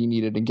help that he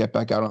needed and get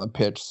back out on the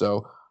pitch.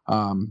 So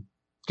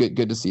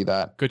good to see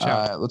that. Good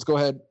job. Let's go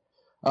ahead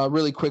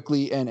really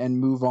quickly and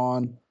move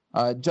on.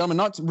 Gentlemen,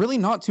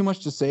 not too much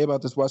to say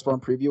about this West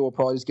Brom preview. We'll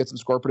probably just get some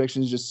score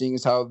predictions, just seeing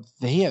as how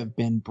they have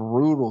been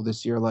brutal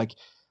this year. Like,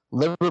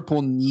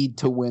 Liverpool need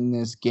to win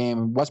this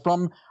game. West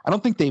Brom, I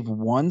don't think they've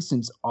won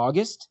since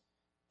August.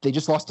 They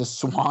just lost to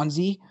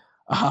Swansea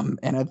and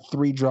had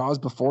 3 draws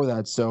before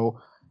that.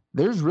 So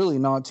there's really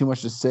not too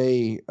much to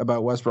say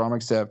about West Brom,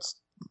 except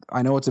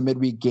I know it's a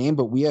midweek game,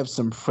 but we have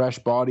some fresh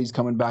bodies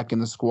coming back in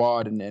the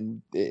squad,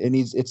 and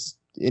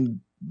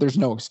there's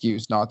no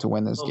excuse not to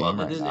win this game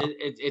right now.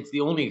 It's the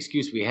only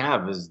excuse we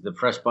have is the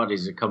fresh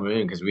bodies are coming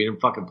in because we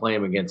didn't fucking play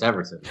them against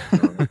Everton.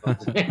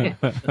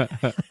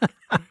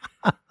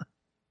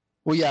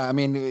 Well, yeah, I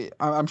mean,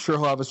 I'm sure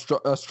he'll have a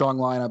strong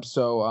lineup.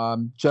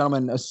 So,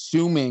 gentlemen,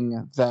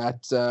 assuming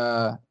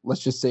that,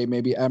 let's just say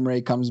maybe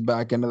Emre comes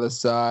back into the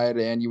side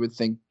and you would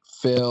think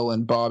Phil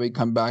and Bobby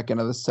come back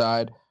into the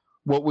side,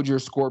 what would your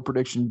score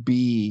prediction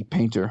be,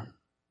 Painter?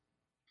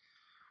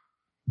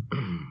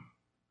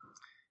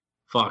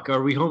 Fuck,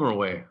 are we home or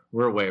away?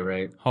 We're away,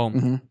 right? Home.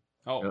 Mm-hmm.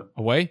 Oh,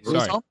 away?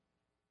 Sorry. Home?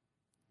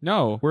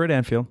 No. We're at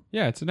Anfield.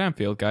 Yeah, it's at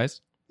Anfield,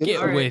 guys.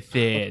 Get with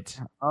it.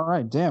 All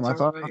right, damn. I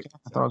thought. Right. Okay,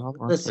 I thought I was.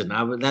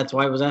 Listen, that's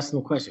why I was asking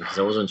the question because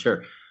I wasn't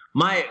sure.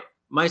 My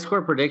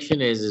score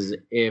prediction is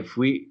if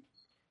we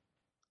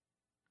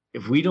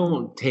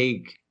don't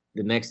take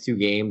the next two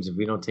games, if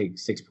we don't take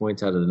 6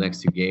 points out of the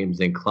next two games,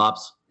 then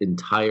Klopp's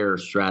entire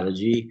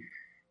strategy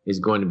is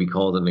going to be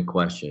called into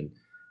question.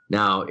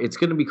 Now, it's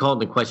going to be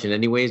called into question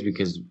anyways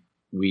because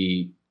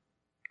we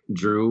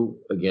drew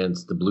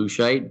against the Blue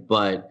Shite,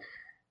 but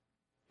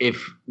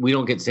if we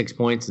don't get 6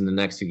 points in the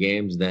next two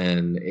games,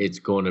 then it's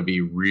going to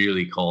be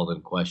really called in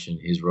question,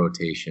 his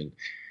rotation.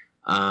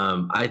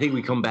 I think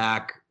we come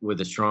back with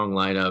a strong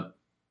lineup.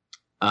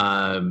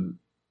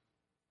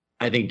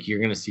 I think you're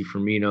going to see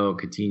Firmino,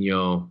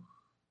 Coutinho.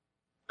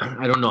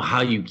 I don't know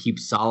how you keep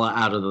Salah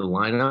out of the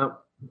lineup,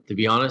 to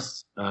be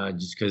honest,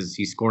 just because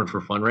he's scoring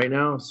for fun right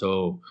now.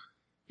 So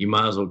you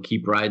might as well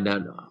keep riding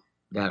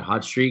that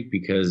hot streak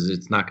because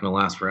it's not going to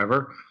last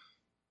forever.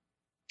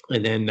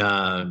 And then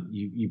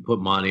you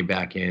put Mane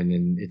back in,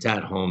 and it's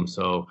at home.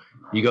 So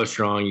you go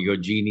strong. You go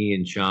Genie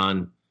and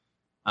Sean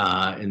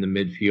in the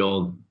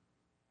midfield.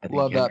 I think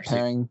Love that Henderson.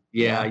 pairing.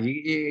 Yeah,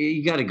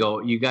 you got to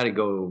go. You got to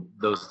go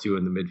those two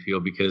in the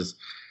midfield because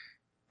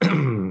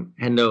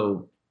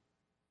Hendo's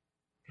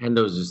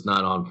just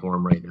not on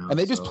form right now. And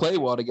they just play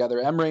well together.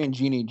 Emre and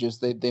Genie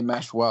they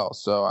mesh well.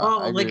 So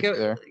I agree with you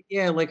there.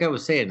 Yeah, like I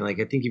was saying, like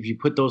I think if you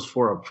put those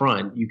four up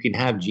front, you can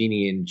have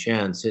Genie and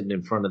Chan sitting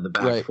in front of the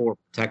back four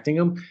protecting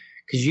them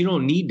because you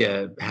don't need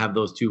to have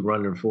those two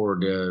running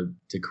forward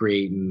to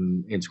create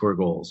and score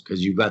goals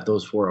because you've got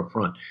those four up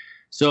front.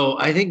 So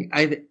I think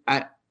I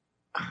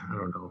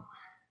don't know.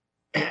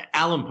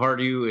 Alan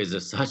Pardew is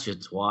such a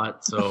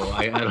twat, so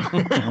I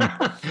don't.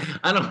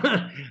 I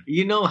don't.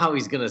 You know how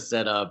he's gonna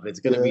set up. It's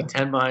gonna be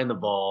 10 behind the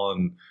ball,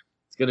 and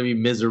it's gonna be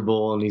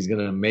miserable, and he's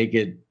gonna make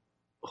it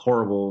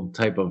horrible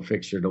type of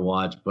fixture to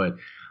watch. But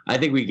I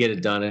think we get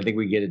it done. I think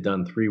we get it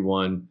done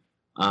 3-1.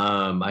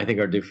 I think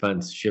our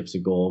defense ships a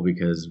goal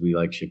because we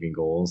like shipping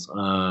goals.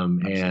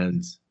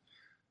 And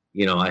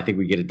I think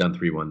we get it done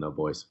 3-1 though,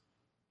 boys.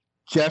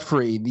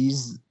 Jeffrey,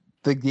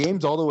 the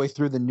games all the way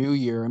through the new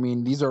year, I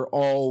mean, these are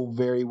all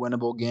very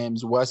winnable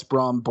games. West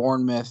Brom,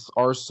 Bournemouth,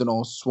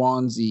 Arsenal,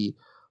 Swansea,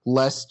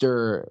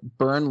 Leicester,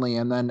 Burnley,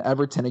 and then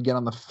Everton again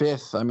on the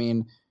 5th. I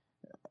mean,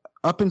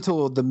 up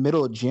until the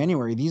middle of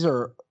January, these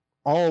are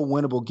all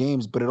winnable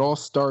games, but it all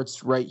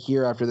starts right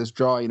here after this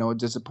draw, a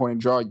disappointing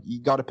draw.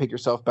 You got to pick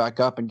yourself back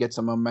up and get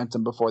some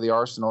momentum before the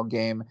Arsenal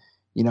game,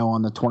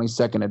 on the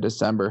 22nd of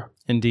December.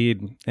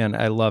 Indeed. And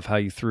I love how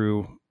you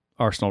threw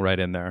Arsenal right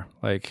in there.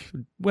 Like,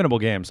 winnable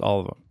games,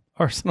 all of them.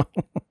 Arsenal,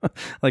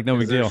 like no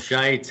big deal.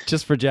 Shite.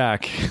 Just for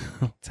Jack.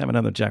 Let's have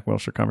another Jack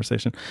Wilshere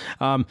conversation.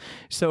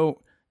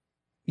 So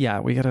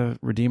yeah, we got to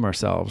redeem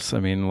ourselves. I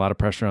mean, a lot of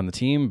pressure on the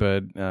team,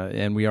 but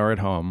and we are at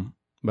home.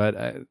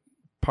 But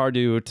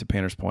Pardew, to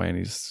Painter's point,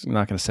 he's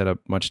not going to set up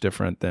much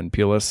different than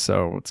Pulis.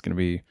 So it's going to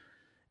be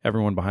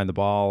everyone behind the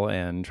ball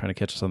and trying to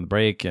catch us on the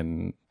break.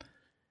 And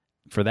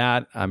for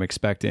that, I'm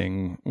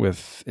expecting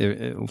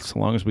so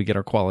long as we get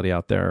our quality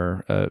out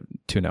there,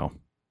 2-0.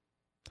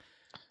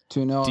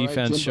 2-0.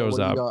 Defense shows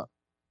up.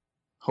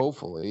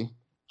 Hopefully.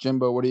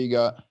 Jimbo, what do you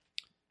got?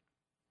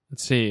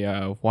 Let's see.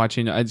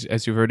 Watching,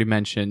 as you've already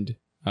mentioned,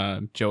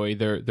 Joey,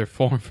 their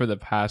form for the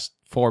past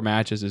 4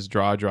 matches is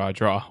draw,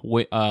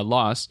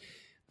 loss.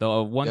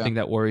 The one thing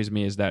that worries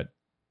me is that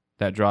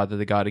draw that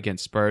they got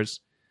against Spurs.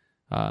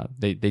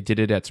 They did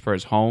it at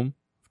Spurs home,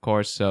 of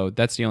course, so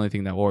that's the only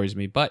thing that worries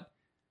me. But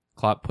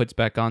Klopp puts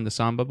back on the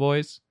Samba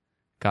boys.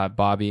 Got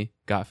Bobby,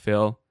 got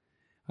Phil.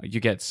 You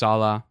get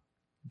Salah.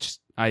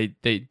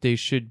 They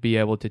should be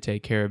able to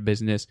take care of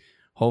business.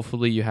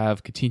 Hopefully you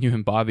have Coutinho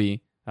and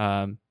Bobby,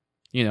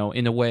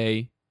 in a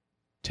way,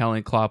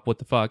 telling Klopp what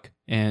the fuck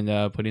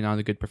and putting on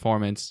a good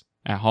performance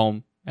at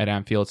home at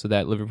Anfield so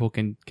that Liverpool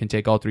can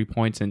take all 3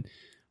 points and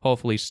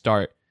hopefully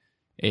start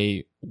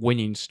a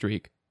winning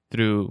streak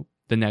through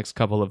the next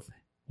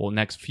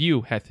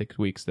few hectic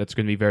weeks. That's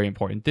going to be very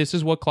important. This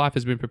is what Klopp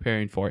has been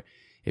preparing for.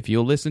 If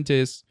you listen to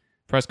his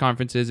press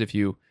conferences, if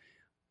you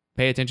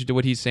pay attention to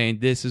what he's saying,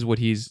 this is what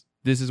he's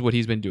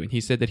been doing. He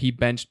said that he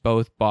benched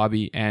both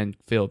Bobby and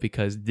Phil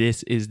because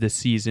this is the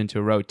season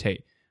to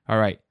rotate. All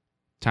right,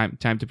 time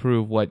to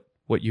prove what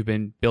you've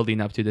been building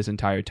up to this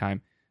entire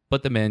time.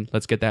 Put them in.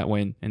 Let's get that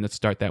win, and let's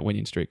start that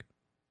winning streak.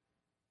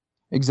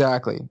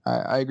 Exactly.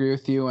 I agree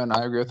with you, and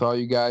I agree with all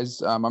you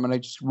guys. I'm going to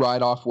just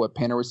ride off what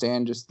Painter was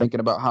saying, just thinking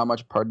about how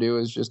much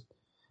Pardew is just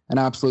an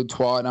absolute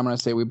twat, and I'm going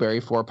to say we bury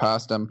 4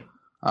 past him.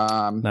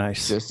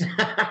 Nice. Just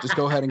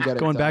go ahead and get it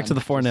Going done. back to the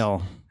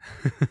 4-0.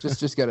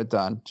 Just get it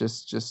done.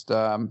 Just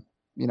don't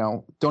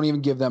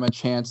even give them a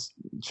chance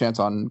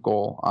on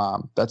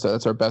goal. That's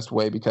our best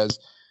way because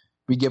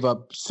we give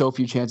up so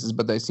few chances,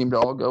 but they seem to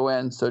all go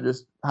in. So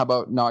just how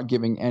about not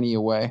giving any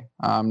away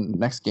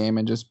next game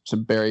and just to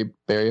bury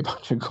a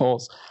bunch of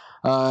goals.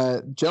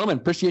 Gentlemen,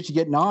 appreciate you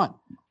getting on.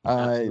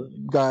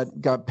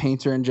 Got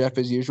Painter and Jeff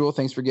as usual.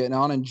 Thanks for getting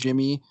on. And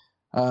Jimmy,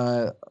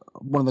 one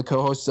of the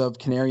co-hosts of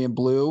Canary and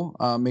Blue.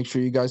 Make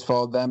sure you guys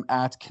follow them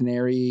at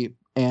Canary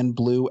and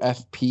Blue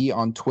FP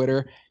on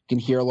Twitter. You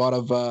can hear a lot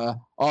of,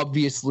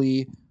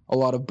 obviously, a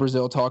lot of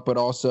Brazil talk, but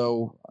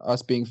also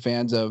us being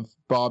fans of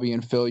Bobby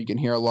and Phil. You can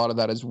hear a lot of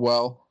that as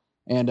well.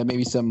 And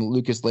maybe some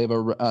Lucas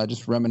Leiva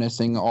just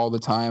reminiscing all the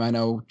time. I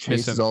know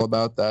Chase is all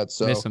about that.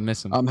 So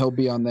miss him. He'll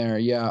be on there.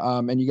 Yeah.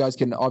 And you guys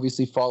can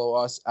obviously follow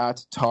us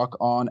at Talk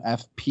On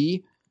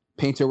FP.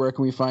 Painter, where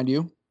can we find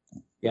you?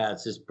 Yeah,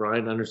 it's just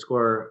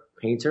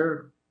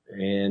Brian_Painter.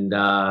 And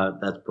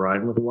that's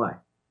Brian with a Y.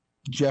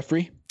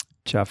 Jeffrey.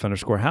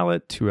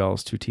 Jeff_Hallett, 2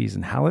 L's, 2 T's,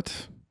 and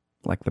Hallett,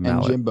 like the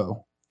mallet. And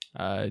Jimbo.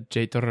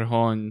 J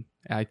Torrejon.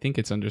 I think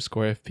it's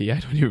 _FP. I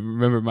don't even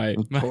remember my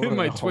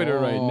Twitter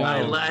right now.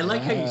 I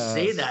like how you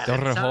say that.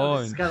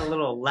 It's got a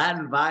little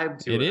Latin vibe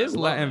to it. It is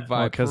Latin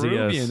vibe. Because he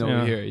is.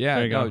 Over here.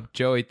 Yeah. Go.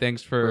 Joey,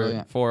 thanks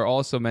for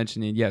also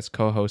mentioning, yes,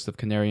 co-host of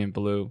Canary and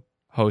Blue,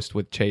 host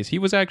with Chase. He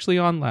was actually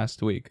on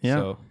last week. Yeah.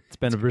 So it's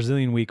been a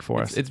Brazilian week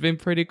for us. It's been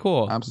pretty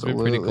cool. Absolutely.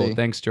 It's been pretty cool.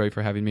 Thanks, Joey,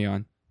 for having me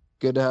on.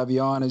 Good to have you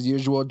on as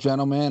usual,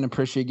 gentlemen.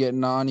 Appreciate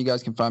getting on. You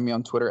guys can find me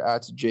on Twitter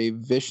at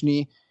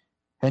JVishny.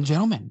 And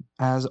gentlemen,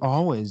 as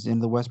always, in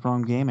the West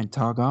Brom game, and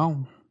talk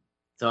on.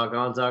 Talk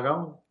on.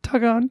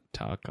 Tug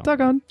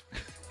on.